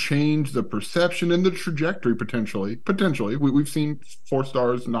change the perception and the trajectory potentially. We've seen 4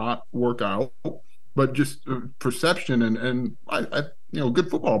 stars not work out, but just perception and I good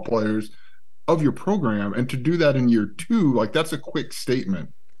football players of your program, and to do that in year 2, like that's a quick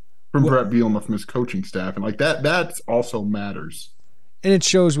statement from Brett Bielema from his coaching staff, and like that also matters. And it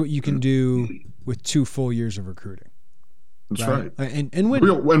shows what you can do with 2 full years of recruiting. That's right. And winning.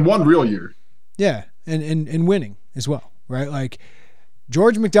 And 1 real year. Yeah, and winning as well, right? Like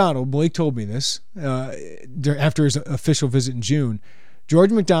George McDonald, Blake told me this after his official visit in June.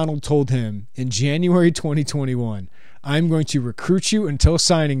 George McDonald told him in January 2021, I'm going to recruit you until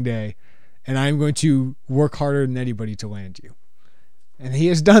signing day, and I'm going to work harder than anybody to land you. And he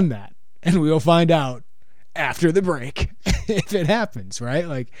has done that, and we'll find out after the break if it happens, right?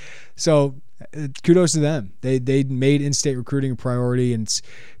 Like, so kudos to them. They made in-state recruiting a priority, and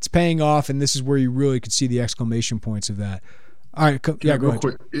it's paying off, and this is where you really could see the exclamation points of that. All right, go ahead.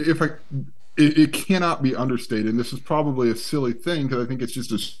 Quick. It cannot be understated, and this is probably a silly thing because I think it's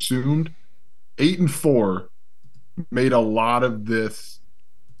just assumed. 8-4 made a lot of this,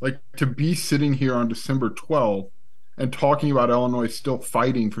 like, to be sitting here on December 12th and talking about Illinois still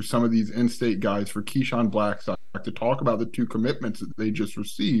fighting for some of these in-state guys, for Keyshawn Blackstock, to talk about the 2 commitments that they just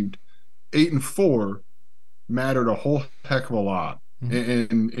received. 8-4 mattered a whole heck of a lot,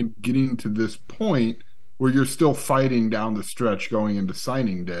 and getting to this point where you're still fighting down the stretch going into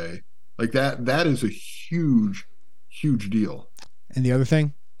signing day, like that is a huge deal. And the other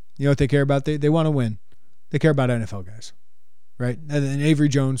thing, you know what they care about? They want to win. They care about NFL guys, right? And Avery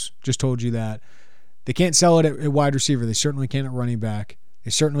Jones just told you that. They can't sell it at wide receiver. They certainly can at running back.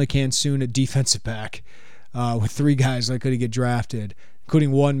 They certainly can soon at defensive back with 3 guys likely to get drafted,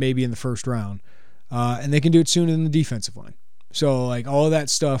 including 1 maybe in the first round. And they can do it soon in the defensive line. So, like, all of that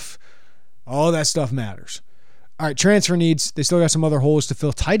stuff matters. All right, transfer needs. They still got some other holes to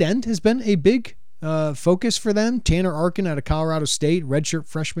fill. Tight end has been a big focus for them. Tanner Arkin out of Colorado State, redshirt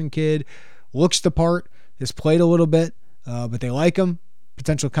freshman kid, looks the part, has played a little bit, but they like him.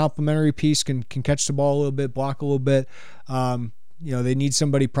 Potential complimentary piece, can catch the ball a little bit, block a little bit. They need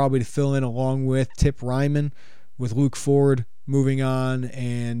somebody probably to fill in along with Tip Ryman, with Luke Ford moving on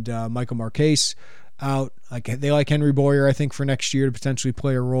and Michael Marquez out. They like Henry Boyer, I think, for next year to potentially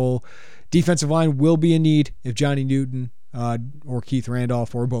play a role. Defensive line will be a need if Johnny Newton or Keith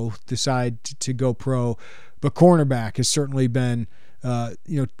Randolph or both decide to go pro. But cornerback has certainly been,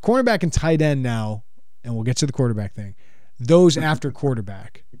 cornerback and tight end now, and we'll get to the quarterback thing. Those after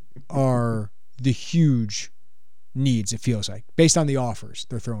quarterback are the huge needs, it feels like, based on the offers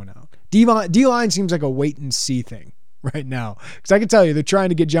they're throwing out. D-line seems like a wait-and-see thing right now. Because I can tell you, they're trying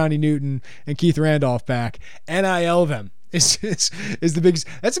to get Johnny Newton and Keith Randolph back. NIL them is the biggest.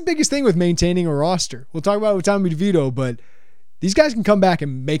 That's the biggest thing with maintaining a roster. We'll talk about it with Tommy DeVito, but these guys can come back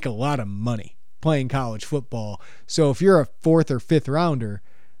and make a lot of money playing college football. So if you're a 4th or 5th rounder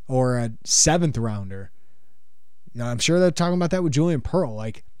or a 7th rounder, I'm sure they're talking about that with Julian Pearl.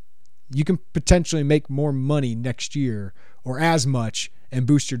 Like, you can potentially make more money next year or as much and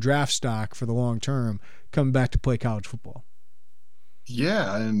boost your draft stock for the long term coming back to play college football.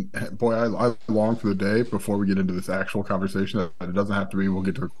 Yeah, and boy, I long for the day before we get into this actual conversation that it doesn't have to be. We'll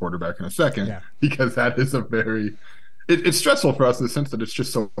get to the quarterback in a second, because that is a very it's stressful for us in the sense that it's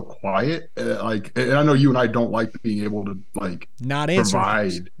just so quiet. And I know you and I don't like being able to not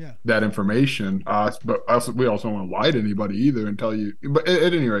provide that information. But we also don't want to lie to anybody either and tell you. But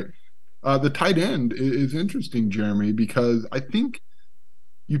at any rate, the tight end is interesting, Jeremy, because I think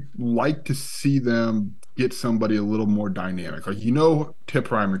you'd like to see them get somebody a little more dynamic.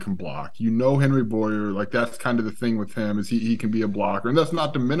 Tip Ryman can block. Henry Boyer, that's kind of the thing with him, is he can be a blocker. And that's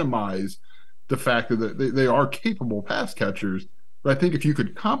not to minimize the fact that they are capable pass catchers. But I think if you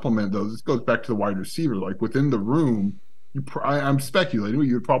could complement those, this goes back to the wide receiver. Within the room, I'm speculating,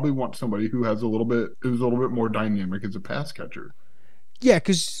 you would probably want somebody who's a little bit more dynamic as a pass catcher. Yeah,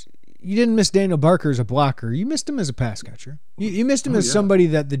 because you didn't miss Daniel Barker as a blocker. You missed him as a pass catcher. You missed him as somebody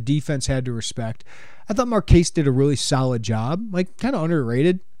that the defense had to respect. I thought Marquez did a really solid job, kind of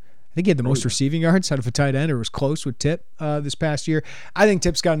underrated. I think he had the most receiving yards out of a tight end, or was close with Tip this past year. I think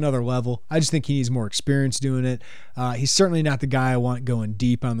Tip's got another level. I just think he needs more experience doing it. He's certainly not the guy I want going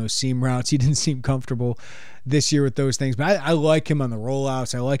deep on those seam routes. He didn't seem comfortable this year with those things, but I like him on the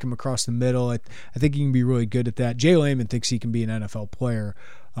rollouts. I like him across the middle. I think he can be really good at that. Jay Lehman thinks he can be an NFL player,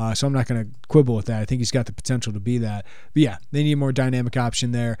 so I'm not going to quibble with that. I think he's got the potential to be that. But yeah, they need a more dynamic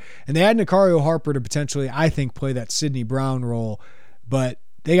option there. And they had Nicario Harper to potentially, I think, play that Sidney Brown role, but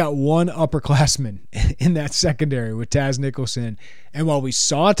they got one upperclassman in that secondary with Taz Nicholson. And while we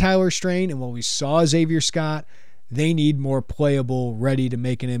saw Tyler Strain and while we saw Xavier Scott, they need more playable, ready to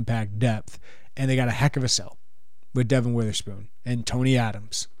make an impact depth. And they got a heck of a sell with Devin Witherspoon and Tony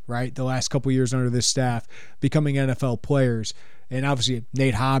Adams, right? The last couple years under this staff, becoming NFL players. And obviously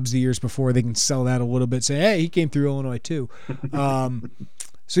Nate Hobbs the years before, they can sell that a little bit, say, hey, he came through Illinois too.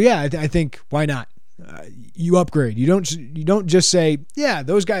 So yeah, I think why not? You upgrade. You don't just say, yeah,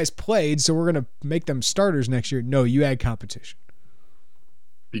 those guys played, so we're going to make them starters next year. No, you add competition.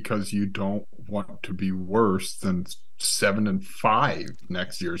 Because you don't want to be worse than 7-5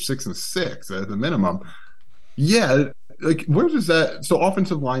 next year, 6-6 at the minimum. Yeah, like where does that? So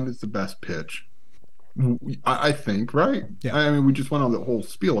offensive line is the best pitch, I think, right? Yeah. I mean, we just went on the whole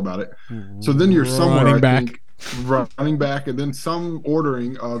spiel about it. So then you're somewhere, running back, and then some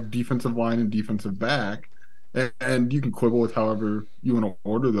ordering of defensive line and defensive back, and you can quibble with however you want to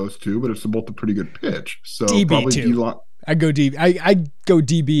order those two, but it's both a pretty good pitch. So DB probably too. D-line. I go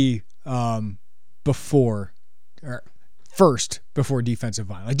DB before or first before defensive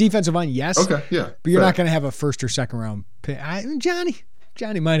line. Like defensive line, yes. Okay, yeah. But you're not going to have a first or second round pick.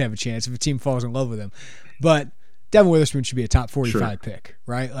 Johnny might have a chance if a team falls in love with him. But Devin Witherspoon should be a top 45 pick,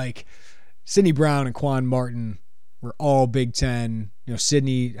 right? Like Sidney Brown and Quan Martin were all Big Ten. You know,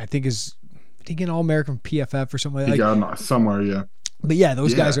 Sidney, I think is an All-American PFF or something like that. Yeah, somewhere, yeah. But yeah,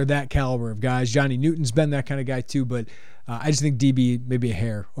 those guys are that caliber of guys. Johnny Newton's been that kind of guy too, but I just think DB maybe a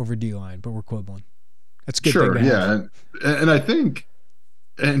hair over D-line, but we're quibbling. That's a good thing to have. And I think,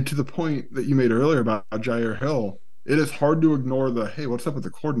 and to the point that you made earlier about Jair Hill, it is hard to ignore the, hey, what's up with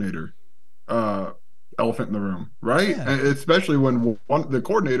the coordinator elephant in the room, right? Yeah. And especially when the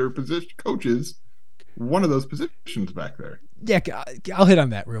coordinator coaches one of those positions back there. Yeah, I'll hit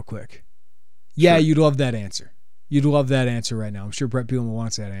on that real quick. Yeah, You'd love that answer. You'd love that answer right now. I'm sure Brett Bielema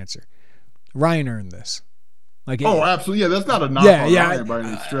wants that answer. Ryan earned this. Absolutely. Yeah, that's not a knock on Ryan by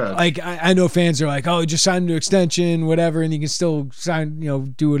any stretch. Like I know fans are like, oh, just sign him to extension, whatever, and you can still sign,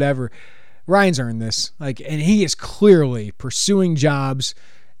 do whatever. Ryan's earned this. And he is clearly pursuing jobs,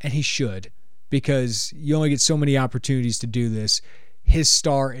 and he should, because you only get so many opportunities to do this. His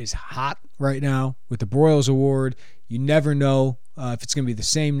star is hot right now with the Broyles Award. You never know if it's going to be the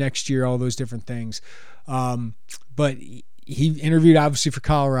same next year, all those different things. But he interviewed obviously for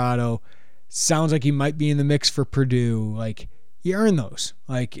Colorado. Sounds like he might be in the mix for Purdue. You earn those.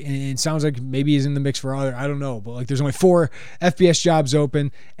 And it sounds like maybe he's in the mix for other, I don't know. But there's only 4 FBS jobs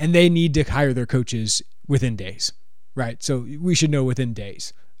open, and they need to hire their coaches within days, right? So we should know within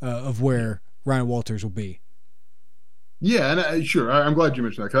days of where Ryan Walters will be. Yeah, and sure. I'm glad you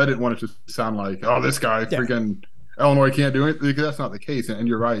mentioned that, because I didn't want it to sound like, oh, this guy freaking Illinois can't do it, because that's not the case. And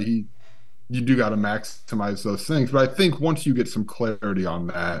you're right. You do got to maximize those things. But I think once you get some clarity on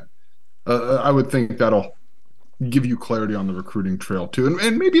that, I would think that'll give you clarity on the recruiting trail too.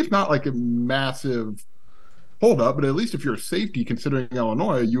 And maybe it's not like a massive holdup, but at least if you're a safety considering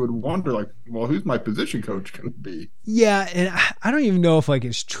Illinois, you would wonder well, who's my position coach going to be? Yeah, and I don't even know if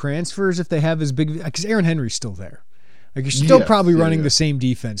it's transfers if they have as big, because Aaron Henry's still there. You're still probably running the same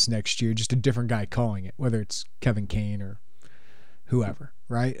defense next year, just a different guy calling it, whether it's Kevin Kane or whoever,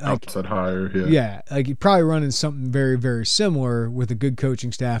 right? Outside hire, yeah. You're probably running something very, very similar with a good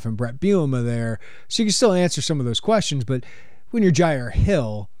coaching staff and Brett Bielema there, so you can still answer some of those questions. But when you're Jair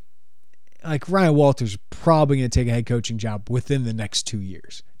Hill, Ryan Walters is probably going to take a head coaching job within the next 2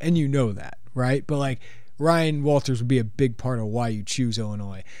 years, and you know that, right? But Ryan Walters would be a big part of why you choose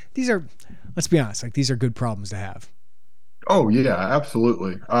Illinois. These are, let's be honest, these are good problems to have. Oh yeah,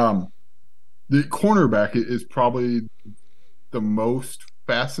 absolutely. The cornerback is probably the most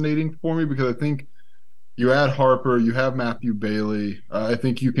fascinating for me, because I think you add Harper, you have Matthew Bailey. I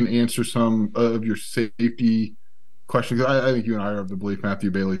think you can answer some of your safety questions. I think you and I are of the belief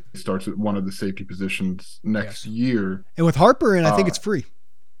Matthew Bailey starts at one of the safety positions next year. And with Harper, and I think it's free.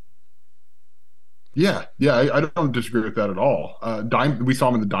 Yeah, I don't disagree with that at all. We saw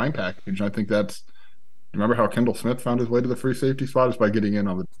him in the dime package, and I think that's. Remember how Kendall Smith found his way to the free safety spot is by getting in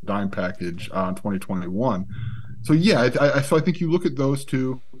on the dime package in 2021. So yeah, so I think you look at those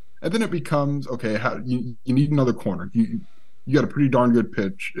two, and then it becomes okay. How you need another corner. You got a pretty darn good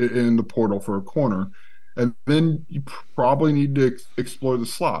pitch in the portal for a corner, and then you probably need to explore the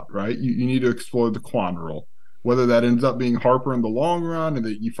slot, right? You need to explore the Quan role, whether that ends up being Harper in the long run, and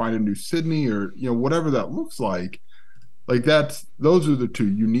that you find a new Sidney, or whatever that looks like. Those are the two.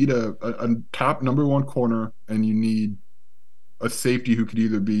 You need a top number 1 corner, and you need a safety who could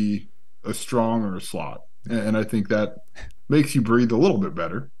either be a strong or a slot. And I think that makes you breathe a little bit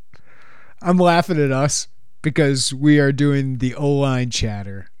better. I'm laughing at us because we are doing the O-line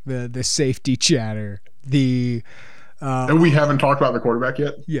chatter, the safety chatter, and we haven't talked about the quarterback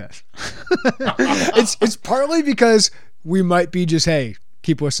yet? Yes. It's partly because we might be just, hey,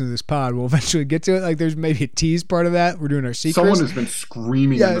 keep listening to this pod. We'll eventually get to it. Like there's maybe a tease part of that. We're doing our secrets. Someone has been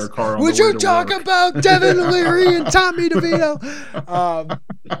screaming in their car on Would the way you to talk work. about Devin Leary and Tommy DeVito?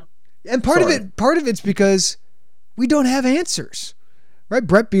 And part of it's because we don't have answers. Right?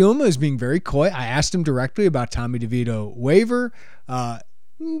 Brett Bielema is being very coy. I asked him directly about Tommy DeVito waiver.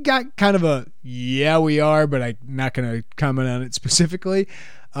 Got kind of a, yeah, we are, but I'm not going to comment on it specifically.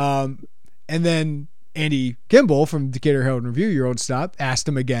 And then Andy Kimball from Decatur Herald Review, your old stop, asked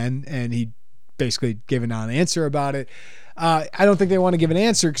him again, and he basically gave a non-answer about it. I don't think they want to give an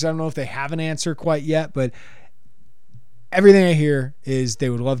answer because I don't know if they have an answer quite yet, but everything I hear is they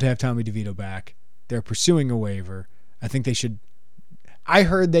would love to have Tommy DeVito back. They're pursuing a waiver. I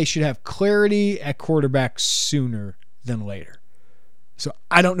heard they should have clarity at quarterback sooner than later. So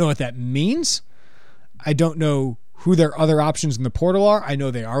I don't know what that means. I don't know who their other options in the portal are. I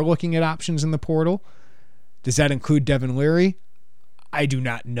know they are looking at options in the portal. Does that include Devin Leary? I do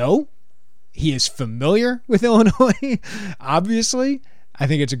not know. He is familiar with Illinois, obviously. I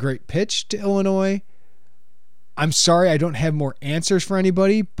think it's a great pitch to Illinois. I'm sorry I don't have more answers for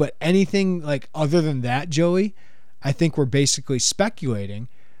anybody, but anything like other than that, Joey, I think we're basically speculating.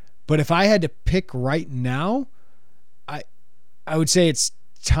 But if I had to pick right now, I would say it's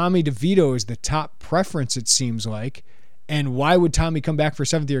Tommy DeVito is the top preference, it seems like. And why would Tommy come back for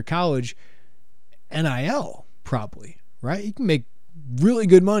seventh year college? NIL, probably, right? You can make really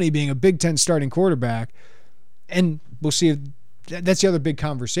good money being a Big Ten starting quarterback. And we'll see if that's the other big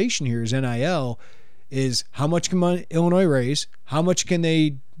conversation here is NIL is how much can Illinois raise? How much can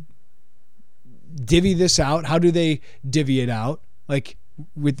they divvy this out? How do they divvy it out? Like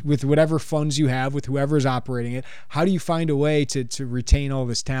with whatever funds you have, with whoever is operating it, how do you find a way to retain all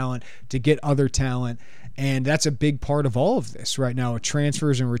this talent, to get other talent? And that's a big part of all of this right now,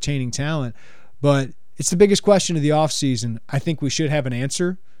 transfers and retaining talent. But it's the biggest question of the offseason. I think we should have an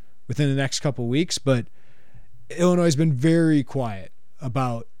answer within the next couple of weeks, but Illinois has been very quiet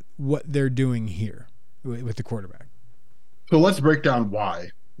about what they're doing here with the quarterback. So let's break down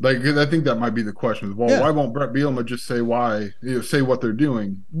why. Like, I think that might be the question. Well, why won't Brett Bielema just say why, say what they're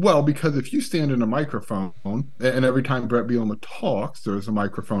doing? Well, because if you stand in a microphone, and every time Brett Bielema talks, there's a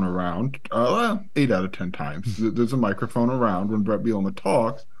microphone around, 8 out of 10 times, there's a microphone around when Brett Bielema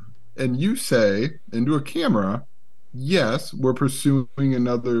talks, and you say into a camera, yes, we're pursuing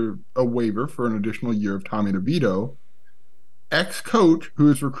a waiver for an additional year of Tommy DeVito. Ex-coach who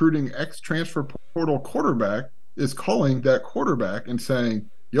is recruiting ex-transfer portal quarterback is calling that quarterback and saying,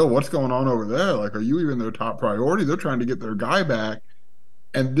 yo, what's going on over there? Like, are you even their top priority? They're trying to get their guy back.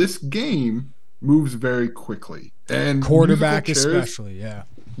 And this game moves very quickly. And quarterback especially, yeah.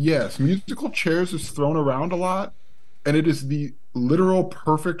 Yes, musical chairs is thrown around a lot. And it is the literal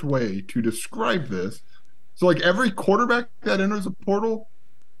perfect way to describe this. So, like, every quarterback that enters a portal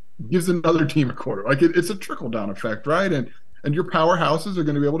gives another team a quarter. Like, it's a trickle-down effect, right? And your powerhouses are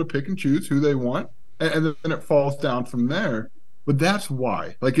going to be able to pick and choose who they want. And then it falls down from there. But that's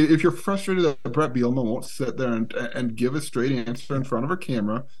why. Like, if you're frustrated that Brett Bielema won't sit there and give a straight answer in front of a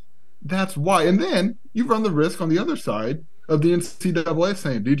camera, that's why. And then you run the risk on the other side of the NCAA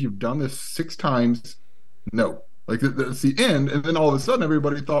saying, dude, you've done this 6 times. No. Like, that's the end. And then all of a sudden,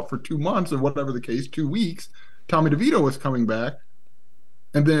 everybody thought for 2 months or whatever the case, 2 weeks, Tommy DeVito was coming back.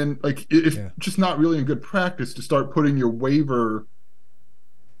 And then, like, it's just not really in good practice to start putting your waiver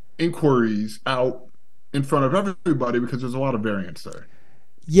inquiries out in front of everybody because there's a lot of variance there.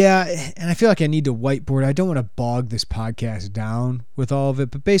 Yeah, and I feel like I need to whiteboard. I don't want to bog this podcast down with all of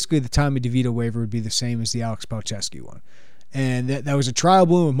it, but basically the Tommy DeVito waiver would be the same as the Alex Palczewski one. And that was a trial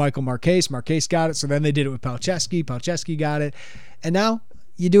balloon with Michael Marquez. Marquez got it, so then they did it with Palczewski. Palczewski got it. And now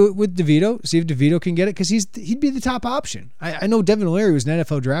you do it with DeVito, see if DeVito can get it, because he'd be the top option. I know Devin Leary was an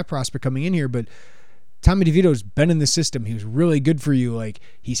NFL draft prospect coming in here, but Tommy DeVito's been in the system. He was really good for you. Like,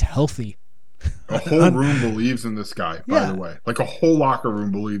 he's healthy. A whole room believes in this guy, by the way. Like, a whole locker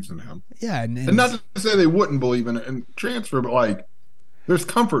room believes in him. Yeah. And not to say they wouldn't believe in it and transfer, but, like, there's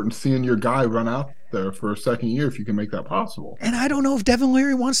comfort in seeing your guy run out there for a second year if you can make that possible. And I don't know if Devin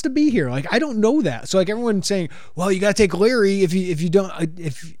Leary wants to be here. Like, I don't know that. So, like, everyone's saying, well, you got to take Leary if you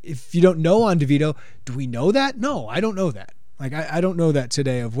don't know on DeVito. Do we know that? No, I don't know that. Like, I don't know that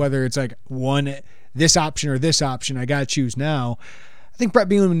today of whether it's like this option or this option. I got to choose now. I think Brett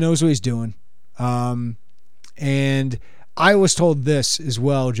Bielema knows what he's doing. And I was told this as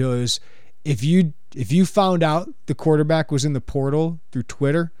well, Joe, is if you found out the quarterback was in the portal through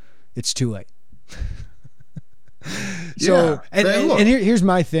Twitter, it's too late. So, yeah. and here's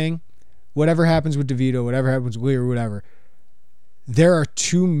my thing. Whatever happens with DeVito, whatever happens with Lear, whatever, there are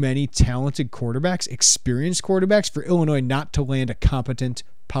too many talented quarterbacks, experienced quarterbacks, for Illinois not to land a competent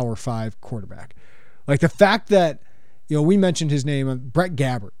Power 5 quarterback. Like the fact that, we mentioned his name, Brett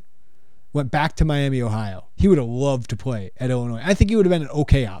Gabbert, went back to Miami, Ohio. He would have loved to play at Illinois. I think he would have been an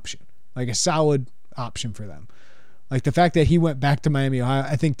okay option, like a solid option for them. Like the fact that he went back to Miami, Ohio,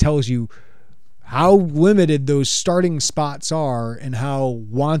 I think tells you how limited those starting spots are and how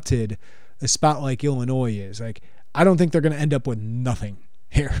wanted a spot like Illinois is. Like, I don't think they're going to end up with nothing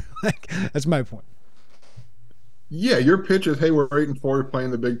here. Like, that's my point. Yeah, your pitch is, hey, we're 8-4, we're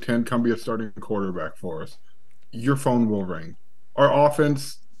playing the Big Ten, come be a starting quarterback for us. Your phone will ring. Our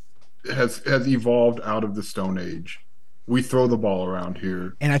offense has evolved out of the Stone Age. We throw the ball around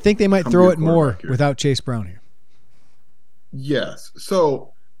here. And I think they might throw it more without Chase Brown here. Yes.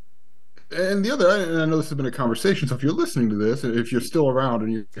 So, and the other, and I know this has been a conversation, so if you're listening to this, and if you're still around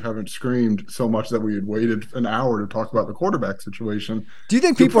and you haven't screamed so much that we had waited an hour to talk about the quarterback situation. Do you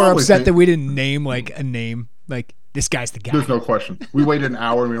think people are upset that we didn't name like a name? Like, this guy's the guy. There's no question. We waited an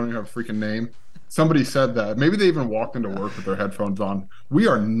hour and we don't even have a freaking name. Somebody said that. Maybe they even walked into work with their headphones on. We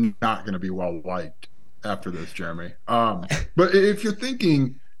are not going to be well liked after this, Jeremy. But if you're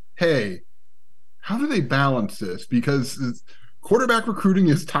thinking, hey, how do they balance this? Because quarterback recruiting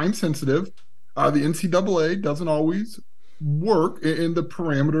is time sensitive. The NCAA doesn't always work in the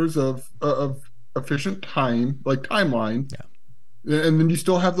parameters of efficient timeline. Yeah. And then you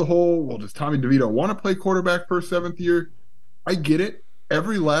still have the whole, well, does Tommy DeVito want to play quarterback for a 7th year? I get it.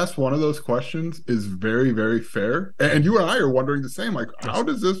 Every last one of those questions is very, very fair. And you and I are wondering the same, like, how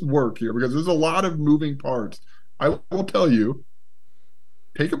does this work here? Because there's a lot of moving parts. I will tell you,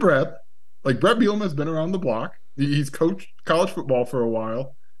 take a breath. Like, Brett Bielema has been around the block. He's coached college football for a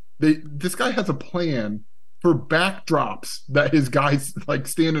while. This guy has a plan for backdrops that his guys like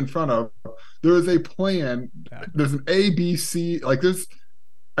stand in front of. There is a plan. There's an A, B, C. Like this,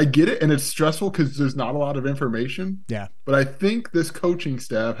 I get it, and it's stressful because there's not a lot of information. Yeah. But I think this coaching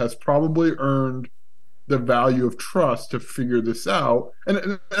staff has probably earned the value of trust to figure this out.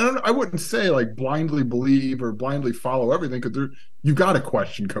 And I wouldn't say like blindly believe or blindly follow everything, because you got to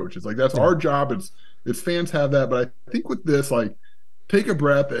question coaches. Like that's our job. It's fans have that, but I think with this, like, take a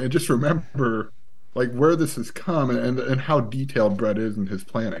breath and just remember like where this has come and how detailed Brett is in his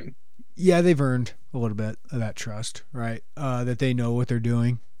planning. Yeah, they've earned a little bit of that trust, right? That they know what they're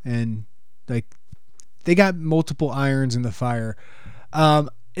doing, and like they got multiple irons in the fire.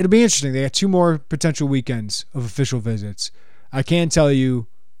 It'll be interesting. They got 2 more potential weekends of official visits. I can tell you,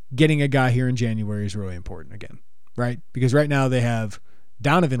 getting a guy here in January is really important again, right? Because right now they have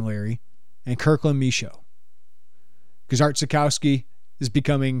Donovan Leary and Kirkland Michaud. Because Art Sikowski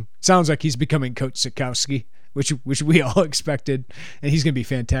sounds like he's becoming Coach Sikowski, which we all expected, and he's going to be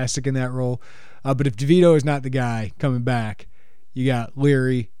fantastic in that role. But if DeVito is not the guy coming back, you got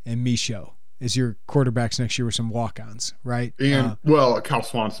Leary and Michaud as your quarterbacks next year with some walk-ons, right? And, Cal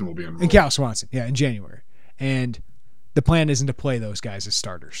Swanson will be in. And Cal Swanson, yeah, in January. And the plan isn't to play those guys as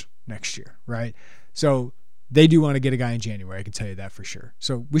starters next year, right? So they do want to get a guy in January, I can tell you that for sure.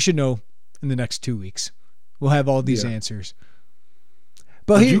 So we should know in the next 2 weeks. We'll have all these answers.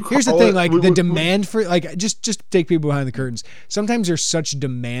 But here's the thing, like the demand for, like, just take people behind the curtains. Sometimes there's such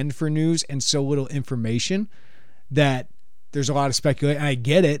demand for news and so little information that there's a lot of speculation. I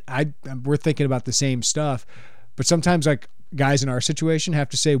get it. We're thinking about the same stuff, but sometimes like guys in our situation have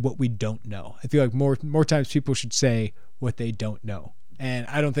to say what we don't know. I feel like more times people should say what they don't know. And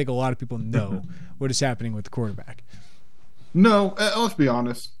I don't think a lot of people know what is happening with the quarterback. No, let's be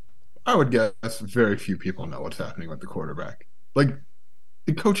honest. I would guess very few people know what's happening with the quarterback. Like,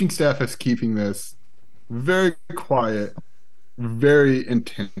 the coaching staff is keeping this very quiet, very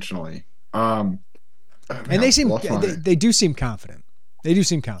intentionally. And they do seem confident. They do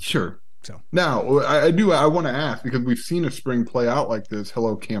seem confident. Sure. So now I want to ask, because we've seen a spring play out like this.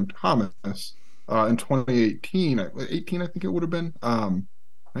 Hello, Cam Thomas, in 2018, I think it would have been 19,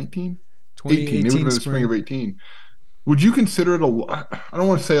 18. It would have been the spring of 18. Would you consider it I don't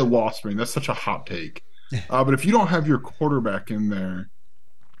want to say a lost spring. That's such a hot take. But if you don't have your quarterback in there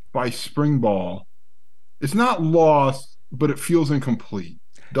by spring ball, it's not lost, but it feels incomplete,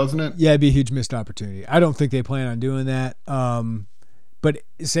 doesn't it? Yeah, it'd be a huge missed opportunity. I don't think they plan on doing that. But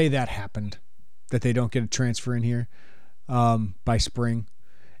say that happened, that they don't get a transfer in here by spring.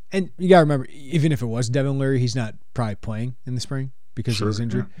 And you got to remember, even if it was Devin Leary, he's not probably playing in the spring because of his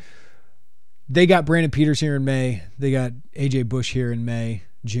injury. Yeah. They got Brandon Peters here in May. They got A.J. Bush here in May,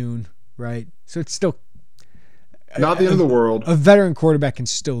 June, right? So it's still not the end of the world. A veteran quarterback can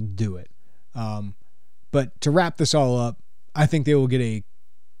still do it. But to wrap this all up, I think they will get a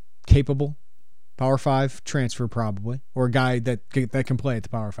capable Power 5 transfer probably, or a guy that can play at the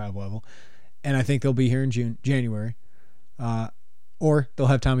Power 5 level. And I think they'll be here in January. Or they'll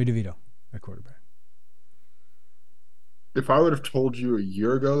have Tommy DeVito at quarterback. If I would have told you a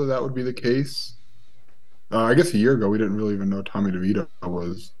year ago that would be the case, I guess a year ago we didn't really even know Tommy DeVito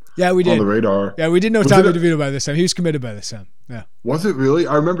was we did. On the radar. Yeah, we did know Tommy DeVito by this time. He was committed by this time. Yeah. Was it really?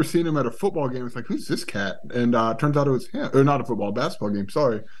 I remember seeing him at a football game. It's like, who's this cat? And turns out it was him. Or not a basketball game.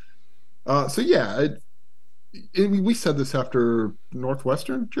 Sorry. We said this after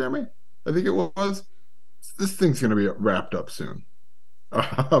Northwestern, Jeremy. I think it was. This thing's going to be wrapped up soon.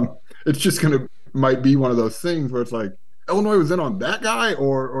 It's just might be one of those things where it's like Illinois was in on that guy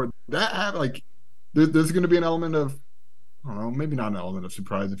or that. Like, there's going to be an element of, I don't know, maybe not an element of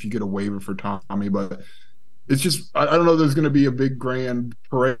surprise if you get a waiver for Tommy, but it's just, I don't know, there's going to be a big grand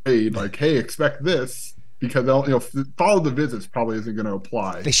parade like, hey, expect this, because follow the visits probably isn't going to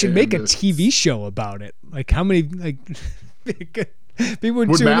apply. They should make a TV show about it. Like, how many people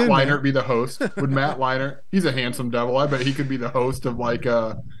would Matt Leinart be the host? Would Matt Leinart? He's a handsome devil. I bet he could be the host of like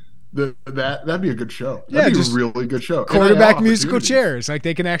that'd be a good show. That'd be a really good show. Quarterback musical chairs. Like,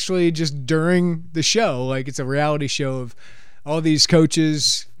 they can actually just during the show, like it's a reality show of all these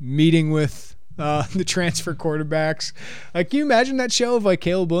coaches meeting with the transfer quarterbacks. Like, can you imagine that show of like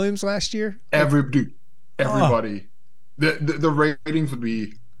Caleb Williams last year? Everybody. The ratings would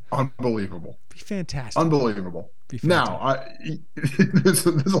be unbelievable. Be fantastic. Unbelievable. Now, there's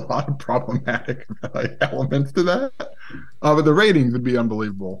a lot of problematic elements to that, but the ratings would be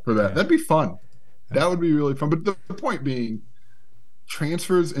unbelievable for that. Yeah. That'd be fun. That would be really fun. But the point being,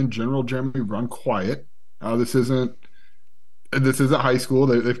 transfers in general, Jeremy, run quiet. This isn't high school.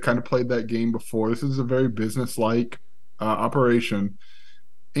 They've kind of played that game before. This is a very business-like operation.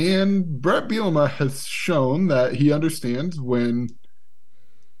 And Brett Bielema has shown that he understands when,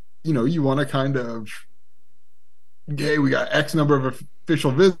 you want to kind of, hey, we got X number of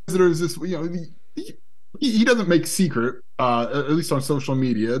official visitors. He doesn't make secret, at least on social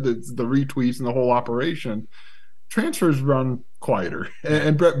media, the retweets and the whole operation. Transfers run quieter,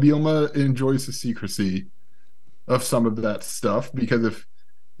 and Brett Bielema enjoys the secrecy of some of that stuff, because if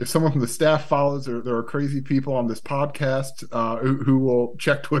someone from the staff follows, there are crazy people on this podcast who will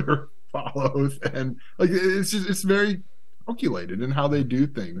check Twitter follows, and like it's very calculated in how they do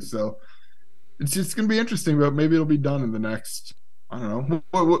things. So it's just going to be interesting, but maybe it'll be done in the next, I don't know.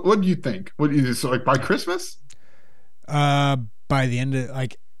 What do you think? What is this, like by Christmas? By the end of,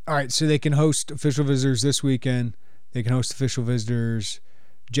 like, all right, so they can host official visitors this weekend. They can host official visitors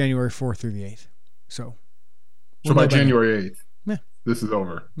January 4th through the 8th. So by January 8th, yeah, this is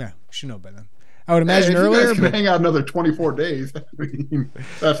over. Yeah, we should know by then. I would imagine earlier. You guys can hang out another 24 days. I mean,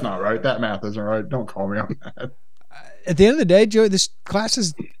 that's not right. That math isn't right. Don't call me on that. At the end of the day, Joey, this class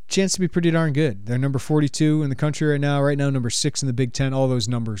has a chance to be pretty darn good. They're number 42 in the country right now. Right now, number 6 in the Big Ten. All those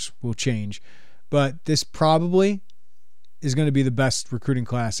numbers will change. But this probably is going to be the best recruiting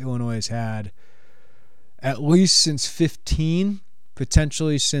class Illinois has had, at least since 15,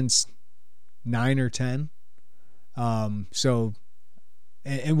 potentially since 9 or 10. So,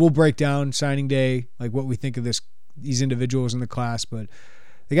 and we'll break down signing day, like what we think of these individuals in the class, but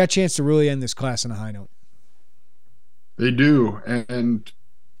they got a chance to really end this class on a high note. They do, and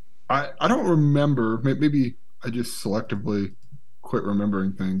I don't remember. Maybe I just selectively quit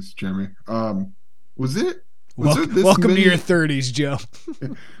remembering things, Jeremy. Was it this welcome to your 30s, Joe?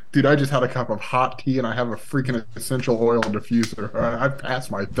 Dude, I just had a cup of hot tea and I have a freaking essential oil diffuser. I've passed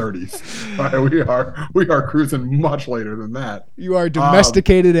my 30s. We are cruising much later than that. You are a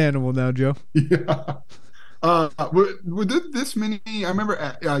domesticated animal now, Joe. Yeah. Were this many? I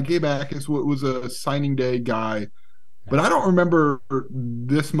remember Gabe Atkins was a signing day guy, but I don't remember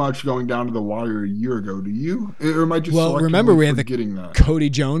this much going down to the wire a year ago. Do you? Or am I just remember we had that? Cody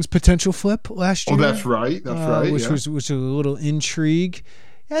Jones potential flip last year. Oh, that's right. That's right. Which was a little intrigue.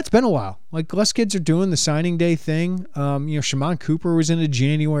 Yeah, it's been a while. Like, less kids are doing the signing day thing. Shimon Cooper was into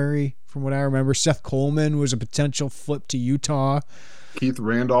January, from what I remember. Seth Coleman was a potential flip to Utah. Keith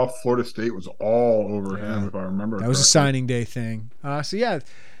Randolph, Florida State was all over him, if I remember. That was a signing day thing.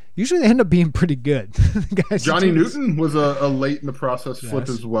 Usually they end up being pretty good. Johnny Newton was a late in the process flip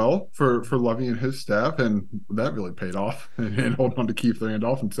as well for Lovey and his staff, and that really paid off. And holding on to Keith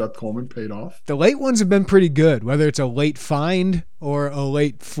Randolph and Seth Coleman paid off. The late ones have been pretty good, whether it's a late find or a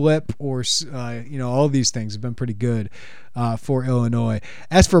late flip or, all these things have been pretty good for Illinois.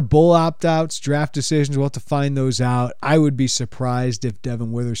 As for bowl opt-outs, draft decisions, we'll have to find those out. I would be surprised if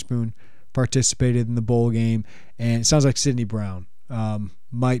Devin Witherspoon participated in the bowl game, and it sounds like Sidney Brown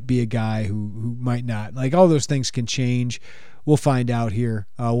might be a guy who might not. Like, all those things can change. We'll find out here.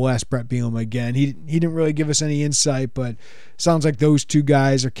 We'll ask Brett Bielema again. He didn't really give us any insight, but sounds like those two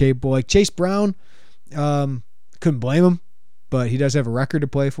guys are capable. Like Chase Brown, couldn't blame him, but he does have a record to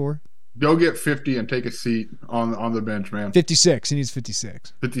play for. Go get 50 and take a seat on the bench, man. 56. He needs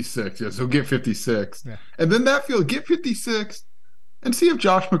 56. 56, yeah. So get 56. Yeah. And then that field, get 56 and see if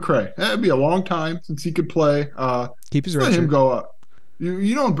Josh McCray. That'd be a long time since he could play. Keep his let record. him go up.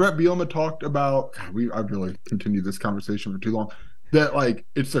 You know, Brett Bielema talked about, I've really continued this conversation for too long, that like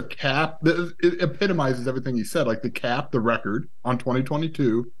it's a cap that it epitomizes everything he said, like the cap, the record on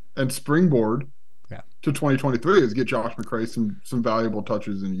 2022 and springboard to 2023 is get Josh McCray some valuable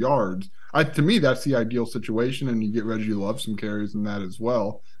touches and yards. To me, that's the ideal situation, and you get Reggie Love some carries in that as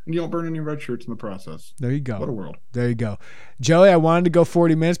well, and you don't burn any red shirts in the process. There you go. What a world. There you go. Joey, I wanted to go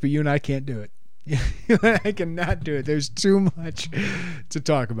 40 minutes, but you and I can't do it. I cannot do it. There's too much to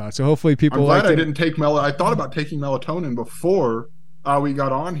talk about. So hopefully people I'm glad I didn't take I thought about taking melatonin before we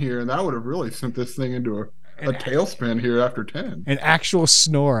got on here, and that would have really sent this thing into a tailspin here after 10. An actual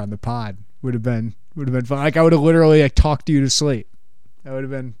snore on the pod would have been fun. Like, I would have literally talked you to sleep. That would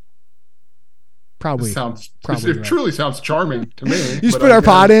have been probably. It truly sounds charming to me. You just put our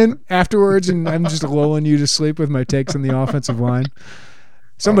pod in afterwards, and I'm just lulling you to sleep with my takes on the offensive line.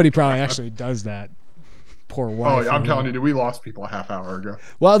 Somebody probably actually does that. Poor wife. Oh, I'm telling you, we lost people a half hour ago.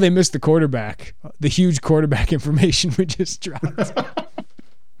 Well, they missed the quarterback, the huge quarterback information we just dropped.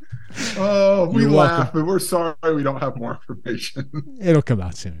 Oh, we laugh, but we're sorry we don't have more information. It'll come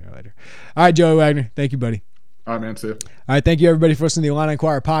out sooner or later. All right, Joey Wagner, thank you, buddy. All right, man. See you. All right, thank you, everybody, for listening to the Illini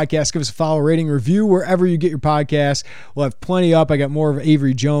Inquirer podcast. Give us a follow, rating, review wherever you get your podcasts. We'll have plenty up. I got more of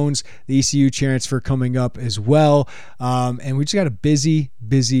Avery Jones, the ECU transfer, coming up as well. And we just got a busy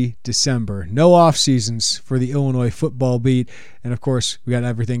December. No off seasons for the Illinois football beat. And, of course, we got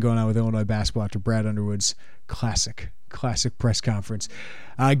everything going on with Illinois basketball after Brad Underwood's classic press conference.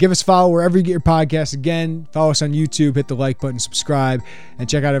 Give us a follow wherever you get your podcasts. Again, follow us on YouTube, hit the like button, subscribe, and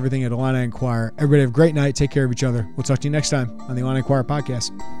check out everything at Illini Inquirer. Everybody have a great night. Take care of each other. We'll talk to you next time on the Illini Inquirer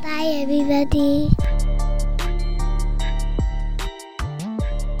podcast. Bye, everybody.